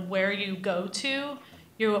matter where you go to,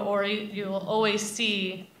 you will always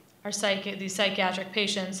see these psychiatric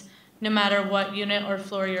patients. No matter what unit or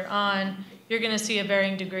floor you're on, you're going to see a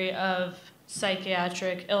varying degree of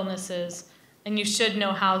psychiatric illnesses, and you should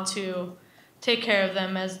know how to take care of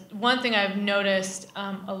them. As one thing I've noticed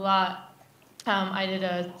a lot, I did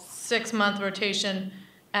a 6-month rotation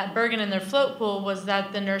at Bergen in their float pool, was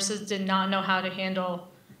that the nurses did not know how to handle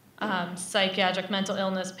psychiatric mental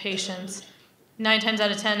illness patients. 9 times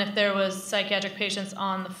out of 10, if there was psychiatric patients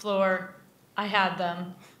on the floor, I had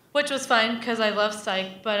them, which was fine because I love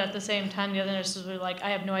psych, but at the same time, the other nurses were like,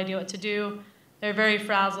 I have no idea what to do. They're very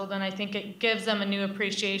frazzled, and I think it gives them a new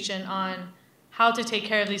appreciation on how to take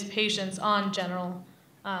care of these patients on general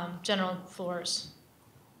floors.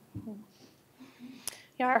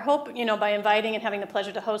 Yeah, our hope, by inviting and having the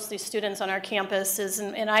pleasure to host these students on our campus is,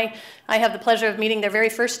 and I have the pleasure of meeting their very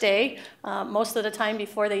first day, most of the time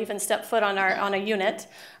before they even step foot on a unit.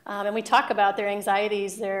 And we talk about their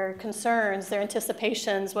anxieties, their concerns, their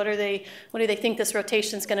anticipations. What do they think this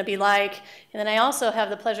rotation is going to be like? And then I also have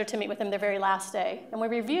the pleasure to meet with them their very last day. And we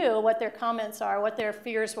review what their comments are, what their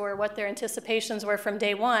fears were, what their anticipations were from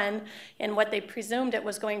day one, and what they presumed it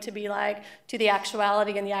was going to be like to the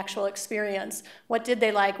actuality and the actual experience. What did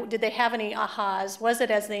they like? Did they have any ahas? Was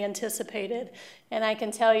it as they anticipated? And I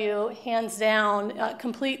can tell you, hands down,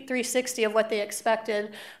 complete 360 of what they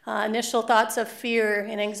expected. Initial thoughts of fear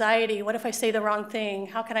and anxiety. What if I say the wrong thing?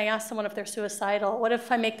 How can I ask someone if they're suicidal? What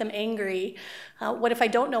if I make them angry? What if I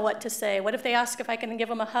don't know what to say? What if they ask if I can give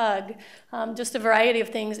them a hug? Just a variety of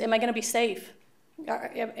things. Am I going to be safe?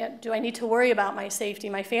 do I need to worry about my safety?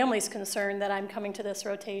 My family's concerned that I'm coming to this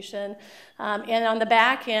rotation. And on the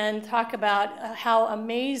back end, talk about how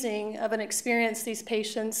amazing of an experience these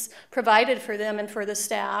patients provided for them and for the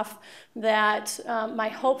staff, that my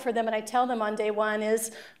hope for them, and I tell them on day one,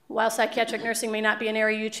 is while psychiatric nursing may not be an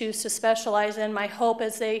area you choose to specialize in, my hope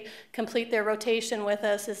as they complete their rotation with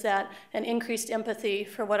us is that an increased empathy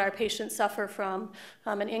for what our patients suffer from,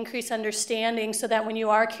 an increased understanding, so that when you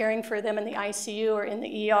are caring for them in the ICU or in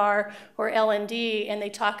the ER or L&D and they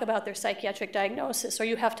talk about their psychiatric diagnosis, or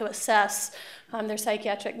you have to assess their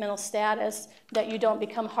psychiatric mental status, that you don't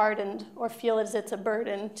become hardened or feel as it's a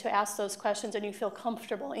burden to ask those questions, and you feel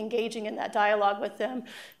comfortable engaging in that dialogue with them.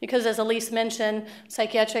 Because as Elysse mentioned,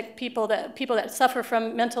 psychiatric people that suffer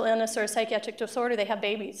from mental illness or a psychiatric disorder, they have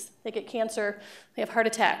babies, they get cancer, they have heart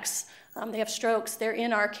attacks, they have strokes. They're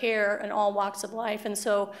in our care in all walks of life. And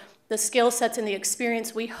so the skill sets and the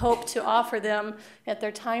experience we hope to offer them at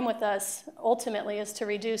their time with us ultimately is to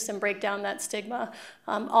reduce and break down that stigma,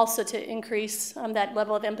 also to increase that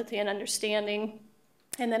level of empathy and understanding.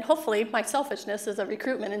 And then hopefully my selfishness is a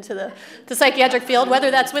recruitment into the psychiatric field,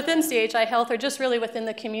 whether that's within CHI Health or just really within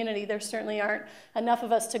the community. There certainly aren't enough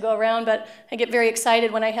of us to go around, but I get very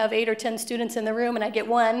excited when I have 8 or 10 students in the room and I get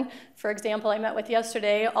one, for example, I met with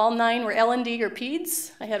yesterday, all 9 were L&D or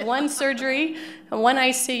peds. I had 1 surgery, and 1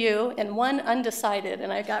 ICU, and 1 undecided,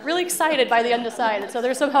 and I got really excited by the undecided, so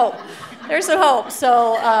there's some hope. There's some hope.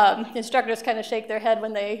 So instructors kind of shake their head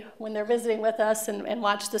when they're visiting with us and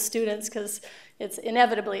watch the students, because it's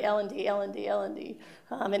inevitably L&D, and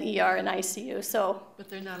ER and ICU. So, but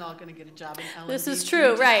they're not all going to get a job in L&D. This is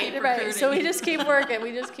true, right. So we just keep working.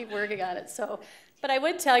 We just keep working on it. So, but I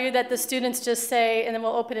would tell you that the students just say, and then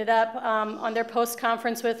we'll open it up on their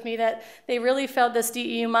post-conference with me, that they really felt this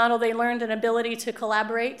DEU model. They learned an ability to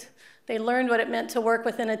collaborate. They learned what it meant to work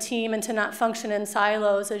within a team and to not function in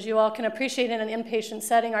silos. As you all can appreciate, in an inpatient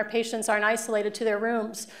setting, our patients aren't isolated to their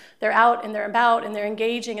rooms. They're out and they're about and they're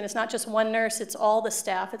engaging, and it's not just one nurse, it's all the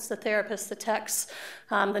staff. It's the therapists, the techs,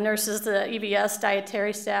 the nurses, the EVS,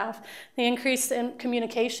 dietary staff. The increase in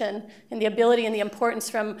communication and the ability and the importance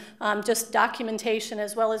from just documentation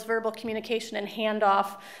as well as verbal communication and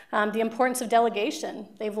handoff. The importance of delegation.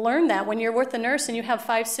 They've learned that when you're with a nurse and you have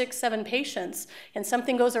 5, 6, 7 patients and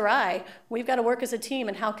something goes awry, we've got to work as a team,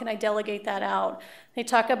 and how can I delegate that out? They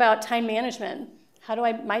talk about time management.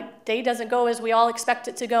 My day doesn't go as we all expect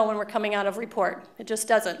it to go when we're coming out of report. It just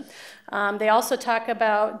doesn't. They also talk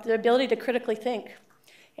about the ability to critically think.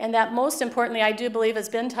 And that most importantly, I do believe, as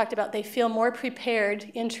Ben talked about, they feel more prepared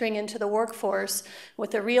entering into the workforce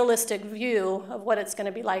with a realistic view of what it's going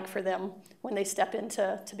to be like for them when they step in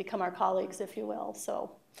to become our colleagues, if you will.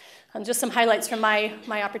 So just some highlights from my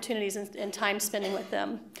opportunities and time spending with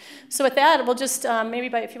them. So with that, we'll just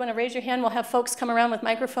if you want to raise your hand, we'll have folks come around with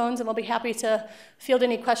microphones, and we'll be happy to field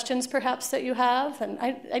any questions perhaps that you have. And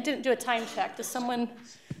I didn't do a time check. Does someone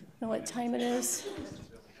know what time it is?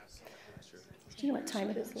 Do you know what time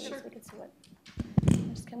it is, Louise? Sure. We can see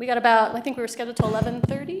what. We got about, I think we were scheduled till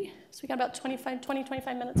 11:30, so we got about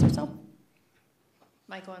 25 minutes or so.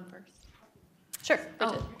 Might go on first. Sure.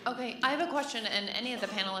 Oh, okay. I have a question, and any of the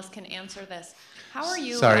panelists can answer this. How are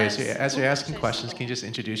you? Sorry, as you're asking questions, can you just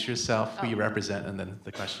introduce yourself, who you represent, and then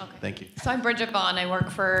the question? Okay. Thank you. So I'm Bridget Vaughn. I work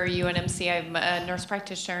for UNMC. I'm a nurse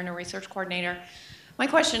practitioner and a research coordinator. My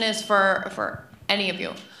question is for any of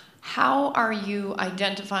you. How are you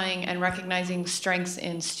identifying and recognizing strengths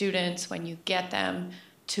in students when you get them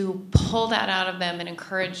to pull that out of them and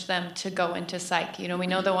encourage them to go into psych? You know, we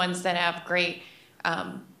know the ones that have great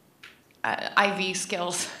IV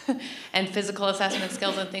skills and physical assessment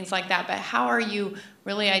skills and things like that, but how are you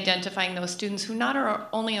really identifying those students who not are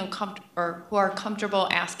only who are comfortable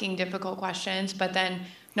asking difficult questions, but then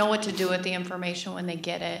know what to do with the information when they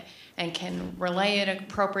get it and can relay it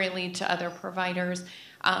appropriately to other providers?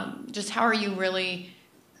 Just how are you really,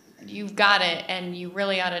 you've got it and you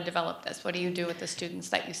really ought to develop this. What do you do with the students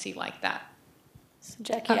that you see like that? So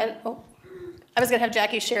Jackie, I was going to have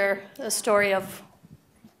Jackie share a story of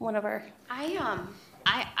one of our... I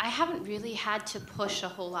haven't really had to push a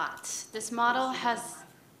whole lot. This model has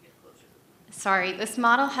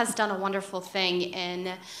done a wonderful thing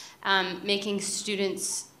in making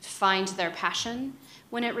students find their passion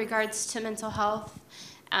when it regards to mental health.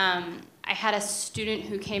 I had a student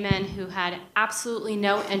who came in who had absolutely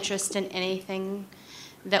no interest in anything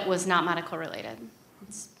that was not medical related.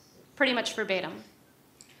 It's pretty much verbatim.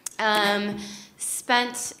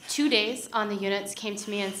 Spent 2 days on the units, came to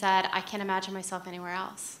me and said, I can't imagine myself anywhere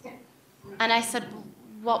else. And I said,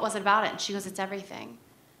 what was it about it? And she goes, it's everything.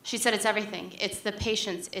 She said, it's everything. It's the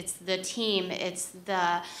patients, it's the team, it's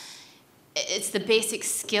the it's the basic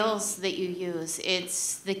skills that you use.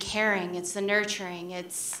 It's the caring, it's the nurturing.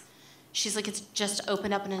 She's like, it's just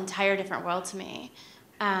opened up an entire different world to me,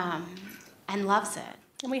 and loves it.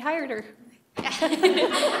 And we hired her.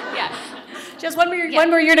 Yeah. She has one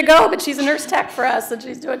more year to go, but she's a nurse tech for us, and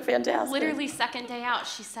she's doing fantastic. Literally second day out,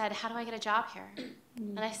 she said, how do I get a job here?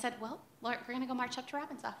 And I said, well, we're going to go march up to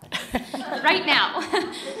Robin's office right now.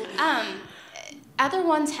 Other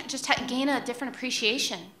ones just gain a different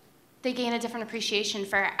appreciation. They gain a different appreciation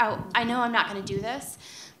for, oh, I know I'm not going to do this,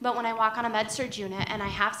 but when I walk on a med-surg unit and I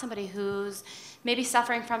have somebody who's maybe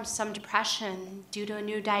suffering from some depression due to a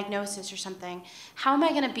new diagnosis or something, how am I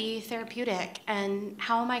going to be therapeutic, and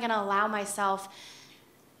how am I going to allow myself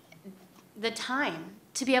the time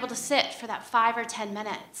to be able to sit for that 5 or 10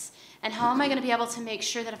 minutes? And how am I going to be able to make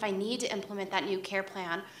sure that if I need to implement that new care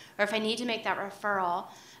plan, or if I need to make that referral,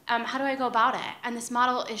 how do I go about it? And this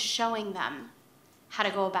model is showing them how to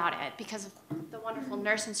go about it, because of the wonderful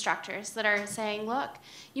nurse instructors that are saying, look,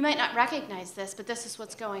 you might not recognize this, but this is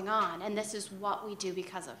what's going on, and this is what we do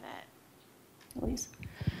because of it. Elysse?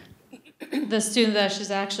 The student that she's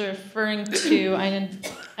actually referring to,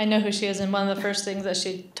 I know who she is, and one of the first things that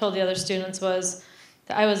she told the other students was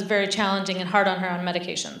that I was very challenging and hard on her on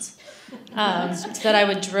medications. That I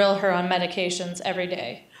would drill her on medications every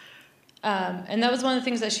day. And that was one of the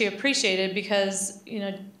things that she appreciated, because,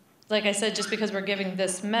 like I said, just because we're giving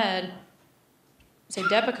this med, say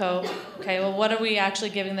Depakote, okay, well, what are we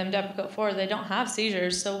actually giving them Depakote for? They don't have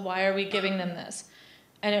seizures, so why are we giving them this?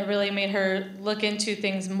 And it really made her look into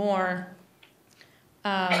things more,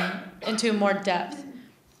 into more depth.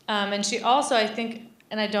 And she also, I think,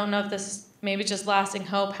 and I don't know if this is maybe just lasting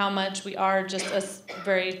hope, how much we are just a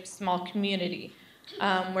very small community.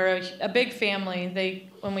 We're a big family.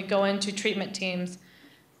 When we go into treatment teams,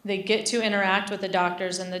 they get to interact with the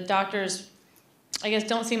doctors, and the doctors, I guess,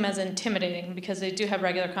 don't seem as intimidating, because they do have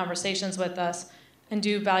regular conversations with us and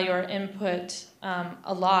do value our input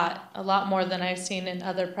a lot more than I've seen in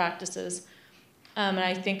other practices. And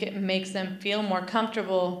I think it makes them feel more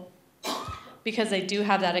comfortable, because they do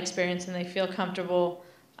have that experience and they feel comfortable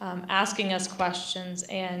asking us questions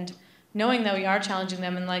and knowing that we are challenging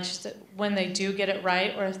them. And like she said, when they do get it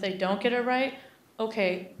right, or if they don't get it right,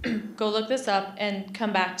 okay, go look this up and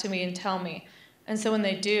come back to me and tell me. And so when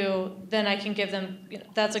they do, then I can give them,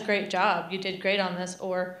 that's a great job, you did great on this,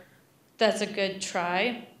 or that's a good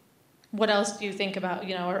try. What else do you think about,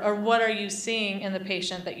 or what are you seeing in the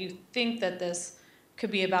patient that you think that this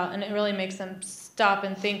could be about? And it really makes them stop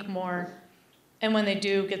and think more. And when they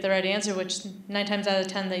do get the right answer, which 9 times out of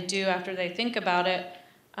 10 they do after they think about it,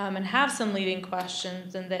 and have some leading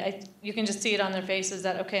questions, and you can just see it on their faces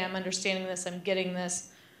that, okay, I'm understanding this, I'm getting this.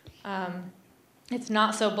 It's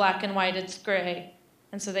not so black and white, it's gray.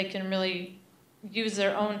 And so they can really use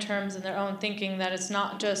their own terms and their own thinking, that it's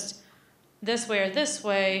not just this way or this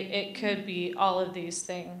way, it could be all of these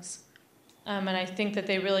things. And I think that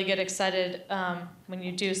they really get excited when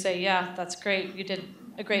you do say, yeah, that's great, you did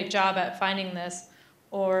a great job at finding this,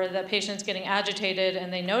 or the patient's getting agitated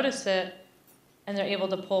and they notice it, and they're able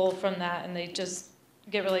to pull from that, and they just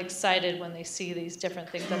get really excited when they see these different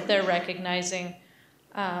things that they're recognizing,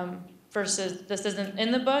 versus this isn't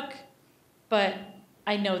in the book, but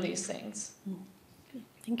I know these things.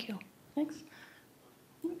 Thank you. Thanks.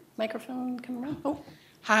 Microphone come around. Oh.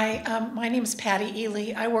 Hi, my name is Patty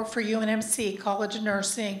Ely. I work for UNMC College of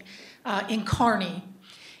Nursing in Kearney.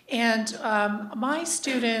 And my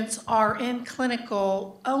students are in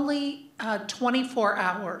clinical only 24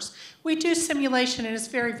 hours. We do simulation, and it's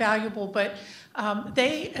very valuable, but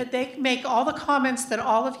they make all the comments that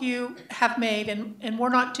all of you have made, and we're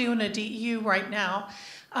not doing a DEU right now.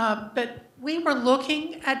 But we were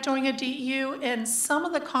looking at doing a DEU, and some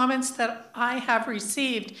of the comments that I have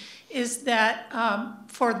received is that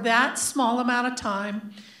for that small amount of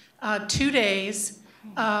time, 2 days,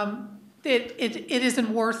 it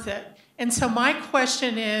isn't worth it. And so my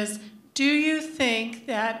question is, do you think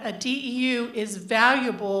that a DEU is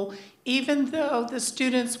valuable even though the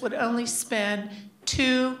students would only spend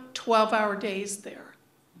 2 12-hour days there?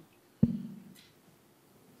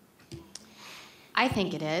 I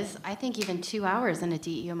think it is. I think even 2 hours in a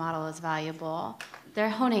DEU model is valuable. They're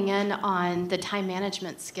honing in on the time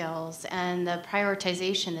management skills and the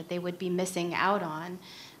prioritization that they would be missing out on.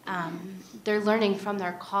 They're learning from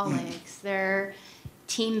their colleagues. They're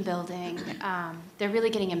team building. They're really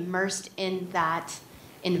getting immersed in that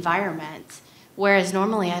environment, whereas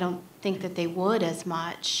normally I don't think that they would as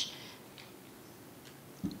much.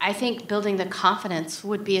 I think building the confidence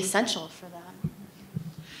would be essential for them.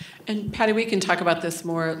 And Patty, we can talk about this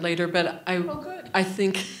more later, but I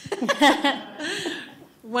think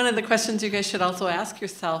one of the questions you guys should also ask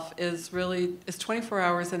yourself is really, is 24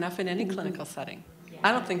 hours enough in any clinical setting?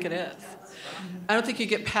 I don't think it is. I don't think you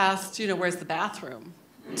get past, where's the bathroom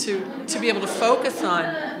to be able to focus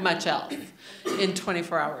on much else in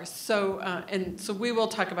 24 hours. So, and so we will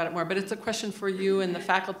talk about it more, but it's a question for you and the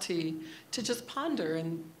faculty to just ponder,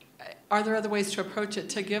 and are there other ways to approach it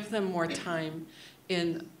to give them more time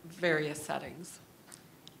in various settings?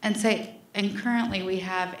 And currently we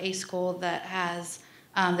have a school that has,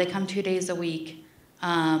 they come 2 days a week.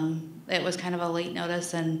 It was kind of a late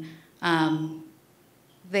notice, and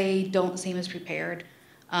they don't seem as prepared.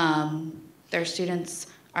 Their students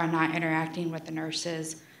are not interacting with the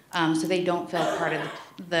nurses, so they don't feel part of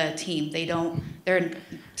the team.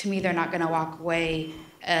 To me, they're not going to walk away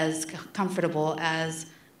as comfortable as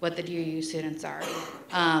what the DEU students are.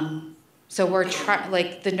 So we're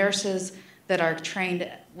the nurses that are trained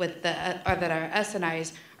with that are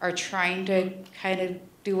SNIs are trying to kind of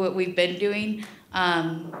do what we've been doing,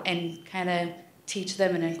 and kind of teach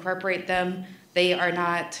them and incorporate them. They are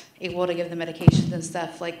not able to give the medications and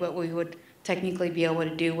stuff like what we would technically be able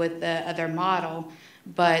to do with the other model,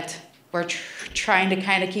 but we're trying to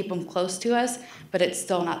kind of keep them close to us, but it's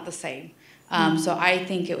still not the same. So I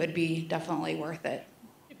think it would be definitely worth it.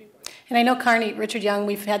 And I know Kearney, Richard Young,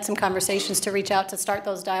 we've had some conversations to reach out to start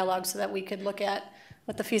those dialogues so that we could look at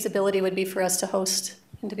what the feasibility would be for us to host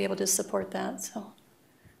and to be able to support that. So,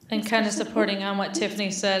 and kind of supporting on what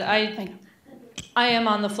Tiffany said, I am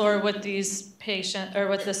on the floor with these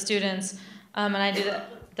with the students, and I do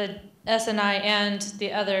the SNI and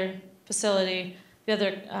the other facility,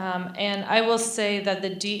 and I will say that the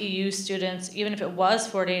DEU students, even if it was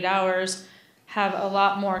 48 hours, have a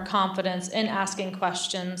lot more confidence in asking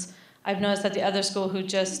questions. I've noticed that the other school who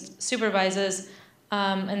just supervises,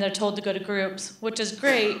 and they're told to go to groups, which is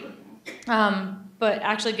great, but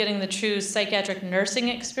actually getting the true psychiatric nursing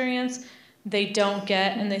experience, they don't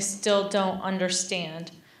get, and they still don't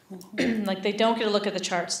understand. Like, they don't get a look at the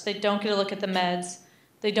charts, they don't get a look at the meds,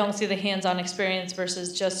 they don't see the hands-on experience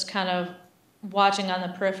versus just kind of watching on the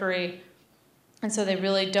periphery. And so they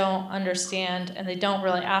really don't understand, and they don't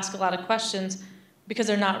really ask a lot of questions because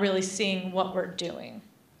they're not really seeing what we're doing.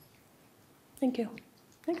 Thank you.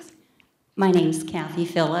 Thanks. My name's Kathy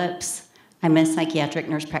Phillips. I'm a psychiatric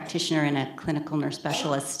nurse practitioner and a clinical nurse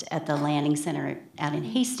specialist at the Landing Center out in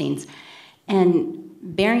Hastings. And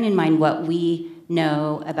bearing in mind what we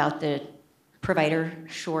know about the provider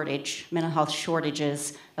shortage, mental health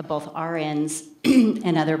shortages of both RNs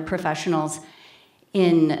and other professionals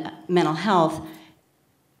in mental health,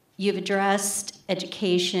 you've addressed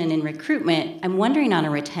education and recruitment. I'm wondering, on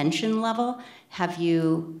a retention level, have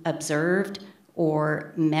you observed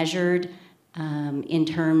or measured in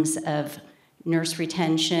terms of nurse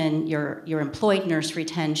retention, your employed nurse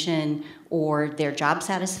retention, or their job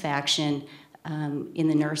satisfaction in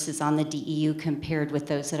the nurses on the DEU compared with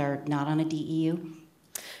those that are not on a DEU?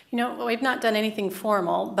 We've not done anything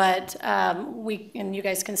formal, but and you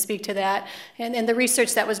guys can speak to that. And the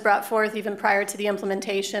research that was brought forth even prior to the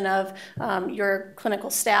implementation of your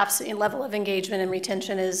clinical staff's level of engagement and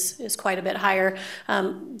retention is quite a bit higher.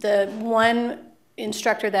 The one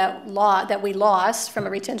instructor that we lost from a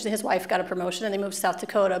retention, his wife got a promotion and they moved to South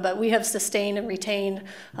Dakota, but we have sustained and retained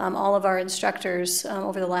all of our instructors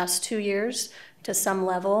over the last 2 years to some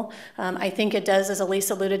level. I think it does, as Elysse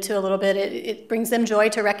alluded to a little bit, it brings them joy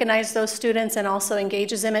to recognize those students and also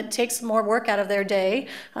engages them. It takes more work out of their day,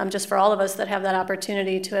 just for all of us that have that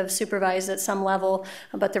opportunity to have supervised at some level,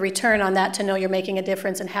 but the return on that, to know you're making a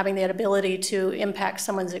difference and having that ability to impact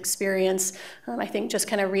someone's experience, I think just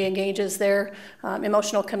kind of re-engages their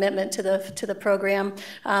emotional commitment to the program.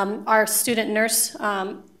 Our student nurse,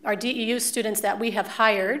 our DEU students that we have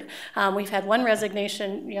hired, we've had one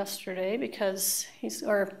resignation yesterday because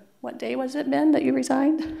what day was it, Ben, that you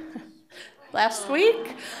resigned? Last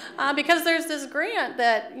week? Because there's this grant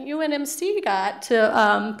that UNMC got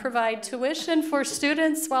to provide tuition for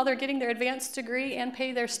students while they're getting their advanced degree and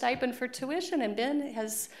pay their stipend for tuition, and Ben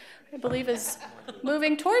I believe is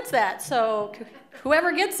moving towards that. So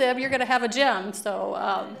whoever gets him, you're gonna have a gem.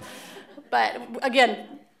 So, but again,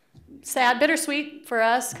 sad, bittersweet for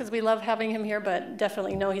us because we love having him here, but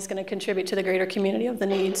definitely know he's going to contribute to the greater community of the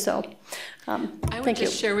need. So, I would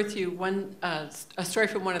just share with you a story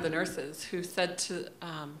from one of the nurses who said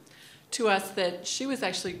to us that she was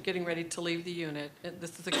actually getting ready to leave the unit.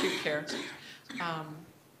 This is acute care,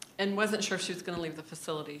 and wasn't sure if she was going to leave the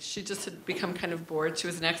facility. She just had become kind of bored. She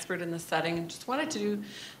was an expert in the setting and just wanted to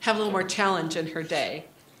have a little more challenge in her day.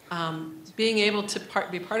 Being able to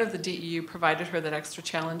be part of the DEU provided her that extra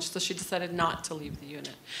challenge, so she decided not to leave the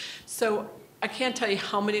unit. So I can't tell you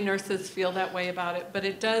how many nurses feel that way about it, but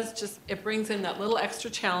it brings in that little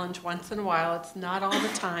extra challenge once in a while. It's not all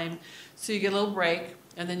the time, so you get a little break,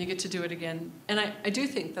 and then you get to do it again. And I do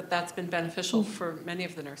think that that's been beneficial for many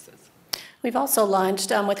of the nurses. We've also launched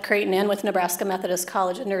with Creighton and with Nebraska Methodist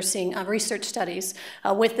College of Nursing research studies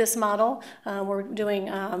with this model. We're doing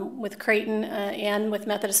with Creighton and with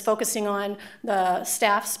Methodist, focusing on the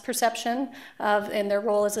staff's perception of and their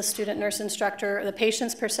role as a student nurse instructor, the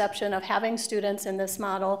patient's perception of having students in this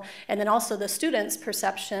model, and then also the student's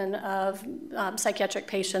perception of psychiatric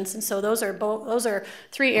patients. And so those are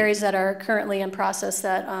three areas that are currently in process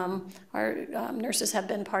that our nurses have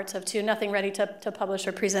been parts of too. Nothing ready to publish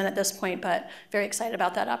or present at this point, but very excited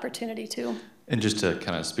about that opportunity too. And just to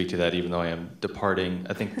kind of speak to that, even though I am departing,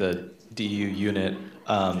 I think the DEU unit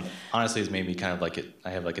honestly has made me kind of like I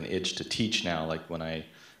have like an itch to teach now. Like when I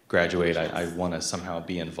graduate, I want to somehow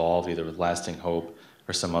be involved either with Lasting Hope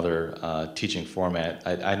or some other teaching format.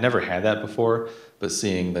 I never had that before, but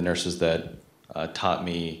seeing the nurses that taught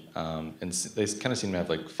me, and they kind of seem to have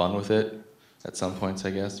like fun with it at some points,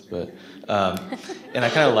 I guess. But and I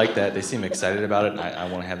kind of like that. They seem excited about it, and I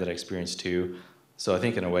want to have that experience too. So I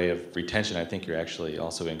think in a way of retention, I think you're actually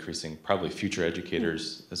also increasing probably future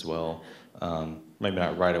educators as well. Maybe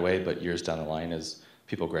not right away, but years down the line as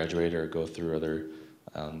people graduate or go through other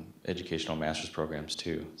educational master's programs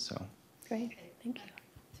too. So great, thank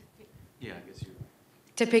you. Yeah, I guess you.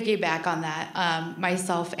 To piggyback on that,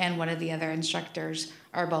 myself and one of the other instructors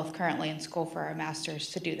are both currently in school for our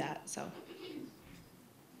master's to do that. So.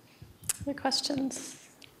 Other questions?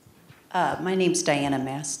 My name's Diana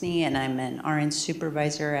Masney, and I'm an RN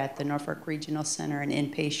supervisor at the Norfolk Regional Center, an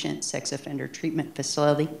inpatient sex offender treatment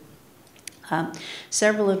facility.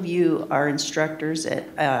 Several of you are instructors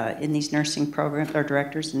in these nursing programs, or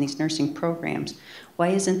directors in these nursing programs. Why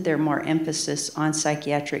isn't there more emphasis on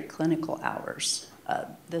psychiatric clinical hours?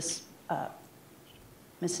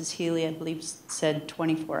 Mrs. Healy, I believe, said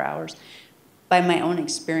 24 hours. By my own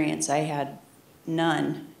experience, I had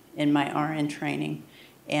none in my RN training.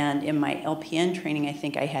 And in my LPN training, I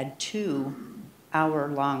think I had 2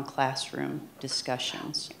 hour-long classroom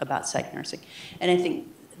discussions about psych nursing. And I think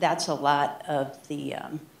that's a lot of the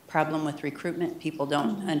problem with recruitment. People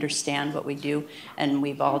don't understand what we do. And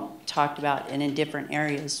we've all talked about, and in different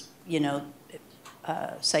areas, you know,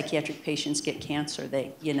 psychiatric patients get cancer.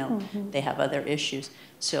 They, you know, they have other issues.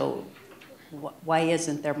 So why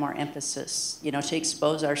isn't there more emphasis, you know, to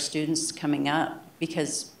expose our students coming up?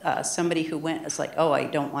 Because somebody who went is like, oh, I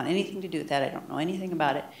don't want anything to do with that. I don't know anything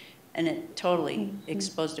about it. And it totally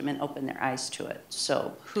exposed them and opened their eyes to it.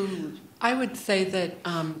 So who? I would say that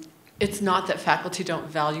it's not that faculty don't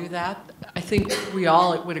value that. I think we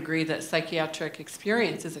all would agree that psychiatric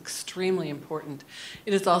experience is extremely important.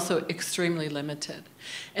 It is also extremely limited.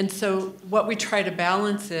 And so what we try to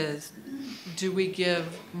balance is, do we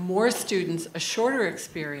give more students a shorter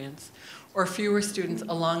experience or fewer students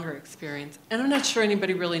a longer experience? And I'm not sure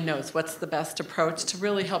anybody really knows what's the best approach to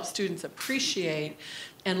really help students appreciate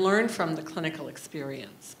and learn from the clinical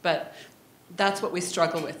experience. But that's what we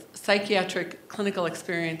struggle with. Psychiatric clinical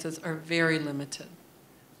experiences are very limited.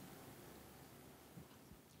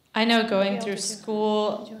 I know going through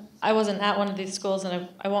school, I wasn't at one of these schools, and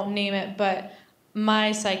I won't name it, but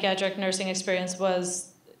my psychiatric nursing experience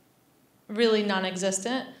was really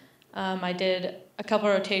non-existent. I did a couple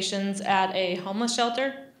rotations at a homeless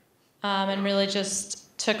shelter and really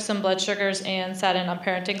just took some blood sugars and sat in on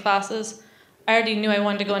parenting classes. I already knew I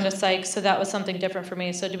wanted to go into psych, so that was something different for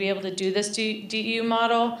me. So to be able to do this DEU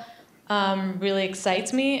model really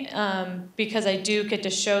excites me because I do get to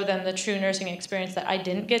show them the true nursing experience that I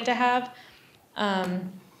didn't get to have.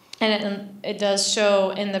 And it does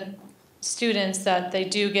show in the students that they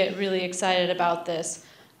do get really excited about this.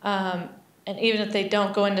 And even if they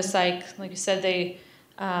don't go into psych, like you said,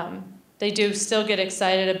 they do still get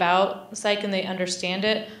excited about psych and they understand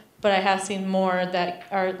it. But I have seen more that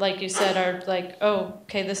are, like you said, are like, oh,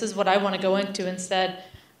 okay, this is what I want to go into instead.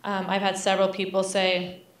 I've had several people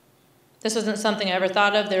say, this wasn't something I ever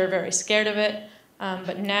thought of. They were very scared of it.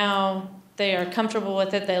 But now they are comfortable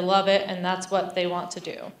with it, they love it, and that's what they want to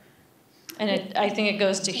do. And I think it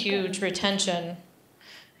goes to huge retention.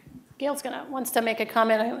 Gail's wants to make a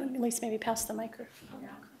comment. At least maybe pass the microphone.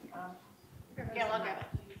 Gail, I'll grab it.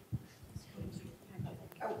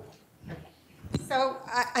 So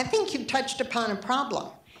I think you've touched upon a problem.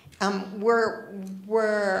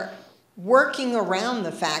 We're working around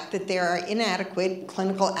the fact that there are inadequate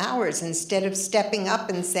clinical hours instead of stepping up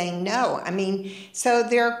and saying no. I mean, so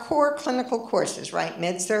there are core clinical courses, right?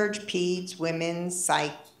 Med-surg, peds, women's,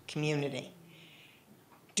 psych, community.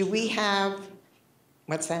 Do we have,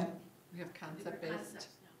 what's that? We have concept-based.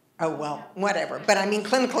 Oh, well, whatever, but I mean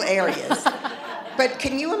clinical areas. But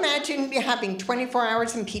can you imagine having 24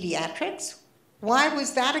 hours in pediatrics? Why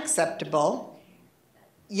was that acceptable?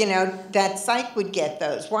 You know, that psych would get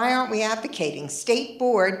those. Why aren't we advocating? State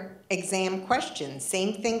board exam questions,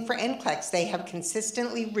 same thing for NCLEX. They have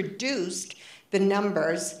consistently reduced the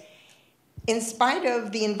numbers in spite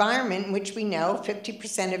of the environment in which we know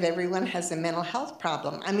 50% of everyone has a mental health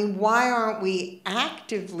problem. I mean, why aren't we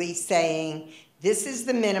actively saying, this is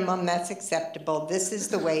the minimum that's acceptable, this is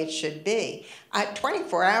the way it should be?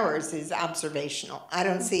 24 hours is observational. I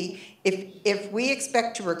don't see, if we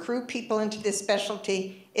expect to recruit people into this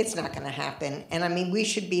specialty, it's not going to happen. And I mean, we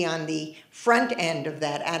should be on the front end of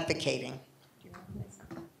that advocating.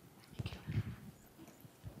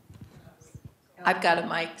 I've got a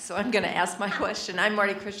mic, so I'm going to ask my question. I'm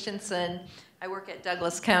Marty Christensen. I work at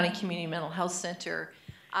Douglas County Community Mental Health Center.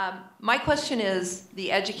 My question is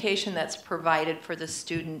the education that's provided for the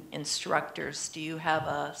student instructors. Do you have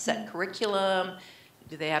a set curriculum?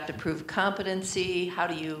 Do they have to prove competency? How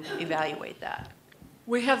do you evaluate that?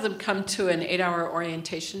 We have them come to an 8-hour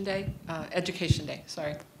orientation day, education day,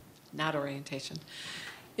 sorry, not orientation,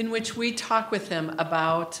 in which we talk with them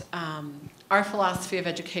about our philosophy of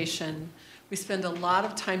education. We spend a lot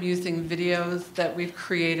of time using videos that we've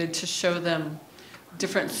created to show them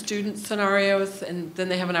different student scenarios, and then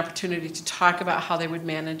they have an opportunity to talk about how they would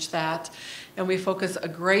manage that. And we focus a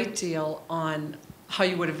great deal on how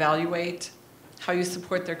you would evaluate, how you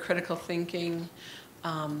support their critical thinking,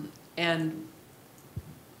 and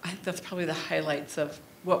that's probably the highlights of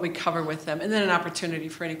what we cover with them, and then an opportunity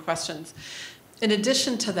for any questions. In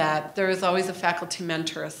addition to that, there is always a faculty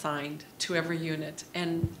mentor assigned to every unit.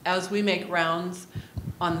 And as we make rounds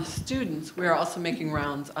on the students, we are also making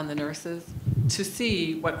rounds on the nurses to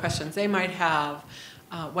see what questions they might have,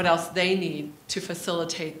 what else they need to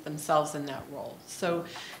facilitate themselves in that role. So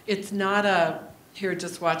it's not a, here,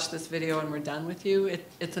 just watch this video and we're done with you.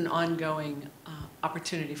 It's an ongoing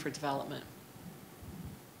opportunity for development.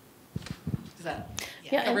 Is that?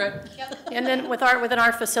 Yeah, and then within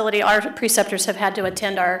our facility, our preceptors have had to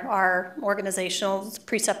attend our organizational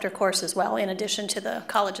preceptor course as well, in addition to the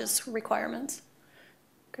college's requirements.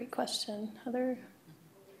 Great question. Heather?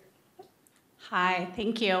 Hi,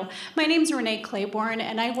 thank you. My name is Renee Claiborne,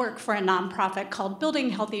 and I work for a nonprofit called Building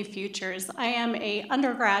Healthy Futures. I am an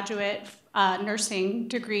undergraduate nursing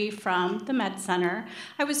degree from the Med Center.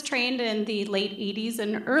 I was trained in the late 80s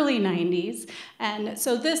and early 90s, and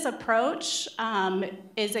so this approach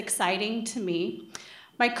is exciting to me.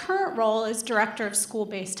 My current role is Director of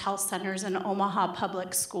School-Based Health Centers in Omaha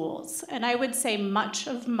Public Schools, and I would say much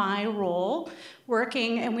of my role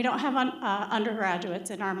working, and we don't have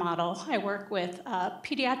undergraduates in our model, I work with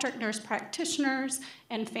pediatric nurse practitioners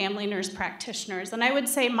and family nurse practitioners, and I would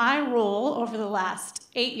say my role over the last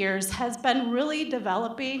 8 years has been really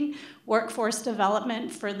developing workforce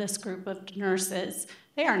development for this group of nurses.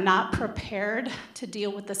 They are not prepared to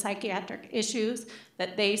deal with the psychiatric issues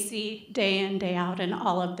that they see day in, day out in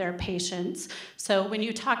all of their patients. So when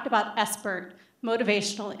you talked about SBIRT,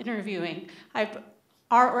 motivational interviewing,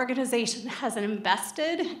 our organization has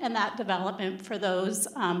invested in that development for those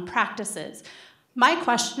practices. My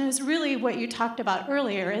question is really what you talked about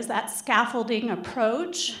earlier, is that scaffolding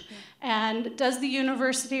approach. And does the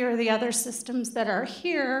university or the other systems that are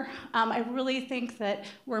here, I really think that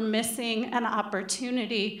we're missing an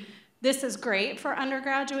opportunity. This is great for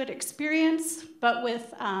undergraduate experience, but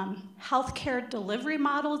with healthcare delivery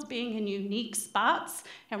models being in unique spots,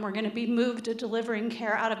 and we're gonna be moved to delivering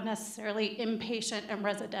care out of necessarily inpatient and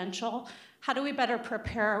residential, how do we better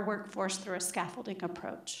prepare our workforce through a scaffolding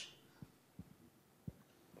approach?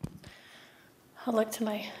 I'll look to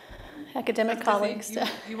my academic colleagues.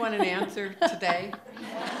 You want an answer today?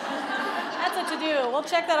 That's what to do. We'll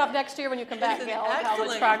check that off next year when you come back, Gail, how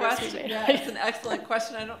much progress we've made. Yeah, it's an excellent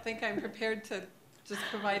question. I don't think I'm prepared to just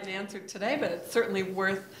provide an answer today, but it's certainly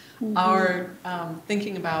worth our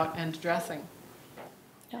thinking about and addressing.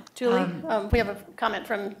 Yeah. Julie, we have a comment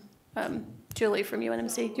from Julie from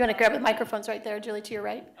UNMC. Do you want to grab the microphones right there, Julie, to your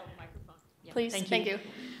right? Oh, microphone. Yeah, please, thank you.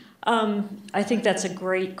 I think that's a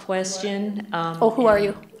great question. Who are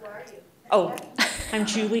you? Oh, I'm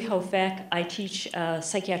Julie Hofeck. I teach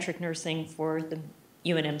psychiatric nursing for the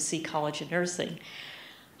UNMC College of Nursing.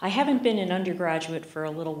 I haven't been an undergraduate for a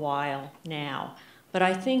little while now, but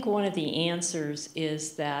I think one of the answers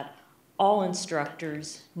is that all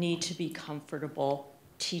instructors need to be comfortable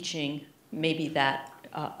teaching maybe that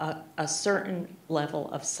a certain level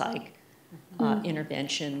of psych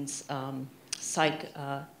interventions, psych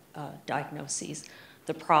diagnoses.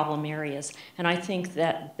 the problem areas. And I think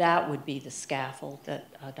that that would be the scaffold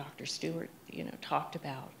that Dr. Stewart, talked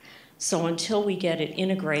about. So until we get it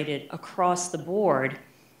integrated across the board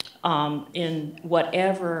in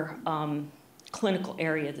whatever clinical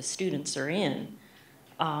area the students are in,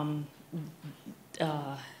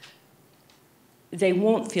 they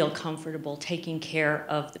won't feel comfortable taking care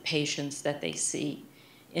of the patients that they see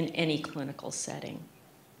in any clinical setting.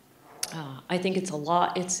 I think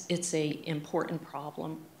it's a important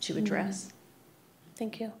problem to address.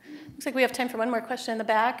 Thank you. Looks like we have time for one more question in the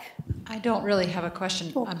back. I don't really have a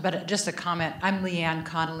question, but just a comment. I'm Leanne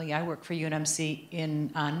Connolly. I work for UNMC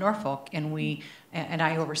in Norfolk, and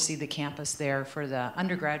I oversee the campus there for the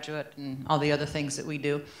undergraduate and all the other things that we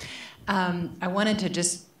do. I wanted to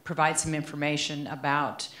just provide some information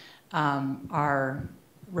about our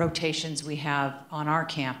rotations we have on our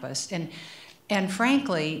campus. And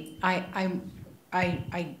frankly, I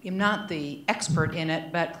am not the expert in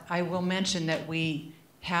it, but I will mention that we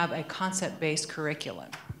have a concept-based curriculum.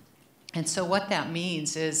 And so what that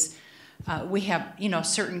means is we have,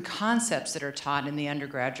 certain concepts that are taught in the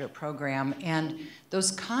undergraduate program, and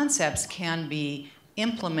those concepts can be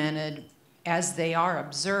implemented as they are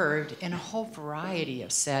observed in a whole variety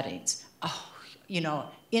of settings.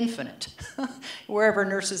 Infinite. Wherever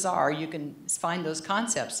nurses are, you can find those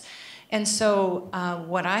concepts. And so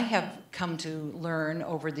what I have come to learn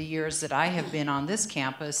over the years that I have been on this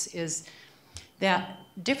campus is that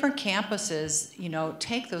different campuses,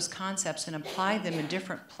 take those concepts and apply them in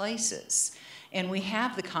different places. And we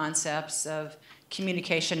have the concepts of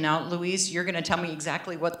communication. Now, Louise, you're going to tell me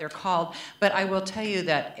exactly what they're called, but I will tell you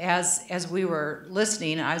that as we were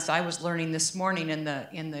listening, as I was learning this morning in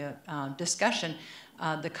the discussion,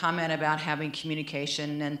 the comment about having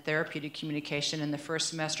communication and therapeutic communication in the first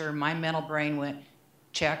semester, my mental brain went,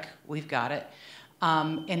 check, we've got it.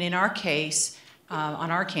 And in our case,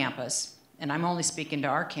 on our campus, and I'm only speaking to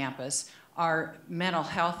our campus, our mental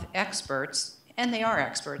health experts, and they are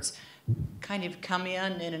experts, kind of come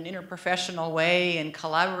in an interprofessional way and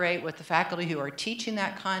collaborate with the faculty who are teaching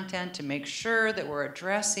that content to make sure that we're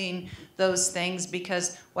addressing those things,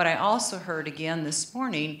 because what I also heard again this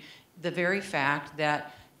morning, the very fact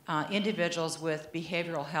that individuals with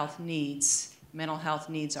behavioral health needs, mental health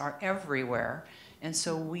needs are everywhere. And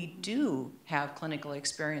so we do have clinical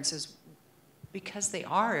experiences because they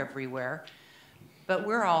are everywhere. But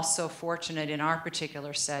we're also fortunate in our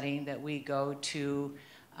particular setting that we go to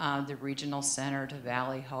the regional center, to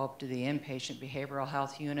Valley Hope, to the inpatient behavioral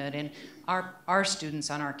health unit. And our students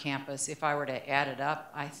on our campus, if I were to add it up,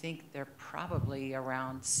 I think they're probably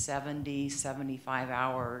around 70, 75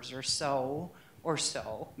 hours or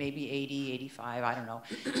so, maybe 80, 85, I don't know.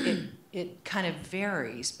 It kind of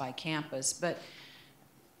varies by campus, but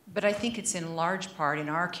I think it's in large part, in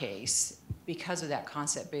our case, because of that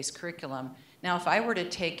concept-based curriculum. Now, if I were to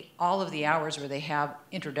take all of the hours where they have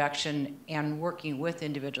introduction and working with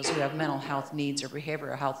individuals who have mental health needs or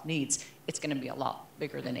behavioral health needs, it's going to be a lot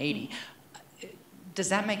bigger than 80. Does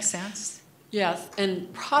that make sense? Yes,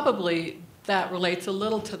 and probably that relates a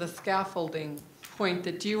little to the scaffolding point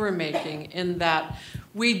that you were making, in that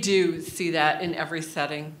we do see that in every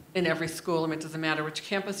setting, in every school. I mean, it doesn't matter which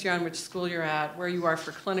campus you're on, which school you're at, where you are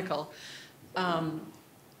for clinical.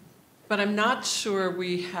 But I'm not sure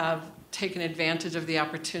we have taken advantage of the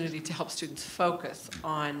opportunity to help students focus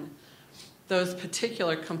on those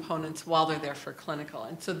particular components while they're there for clinical.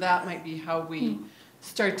 And so that might be how we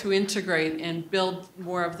start to integrate and build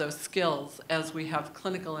more of those skills as we have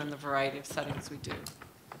clinical in the variety of settings we do.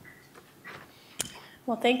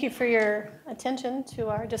 Well, thank you for your attention to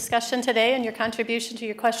our discussion today and your contribution to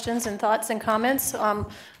your questions and thoughts and comments. I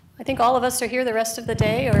think all of us are here the rest of the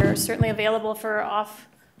day, or certainly available for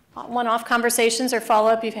one-off conversations or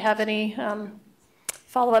follow-up if you have any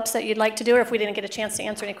follow-ups that you'd like to do, or if we didn't get a chance to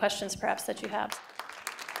answer any questions perhaps that you have.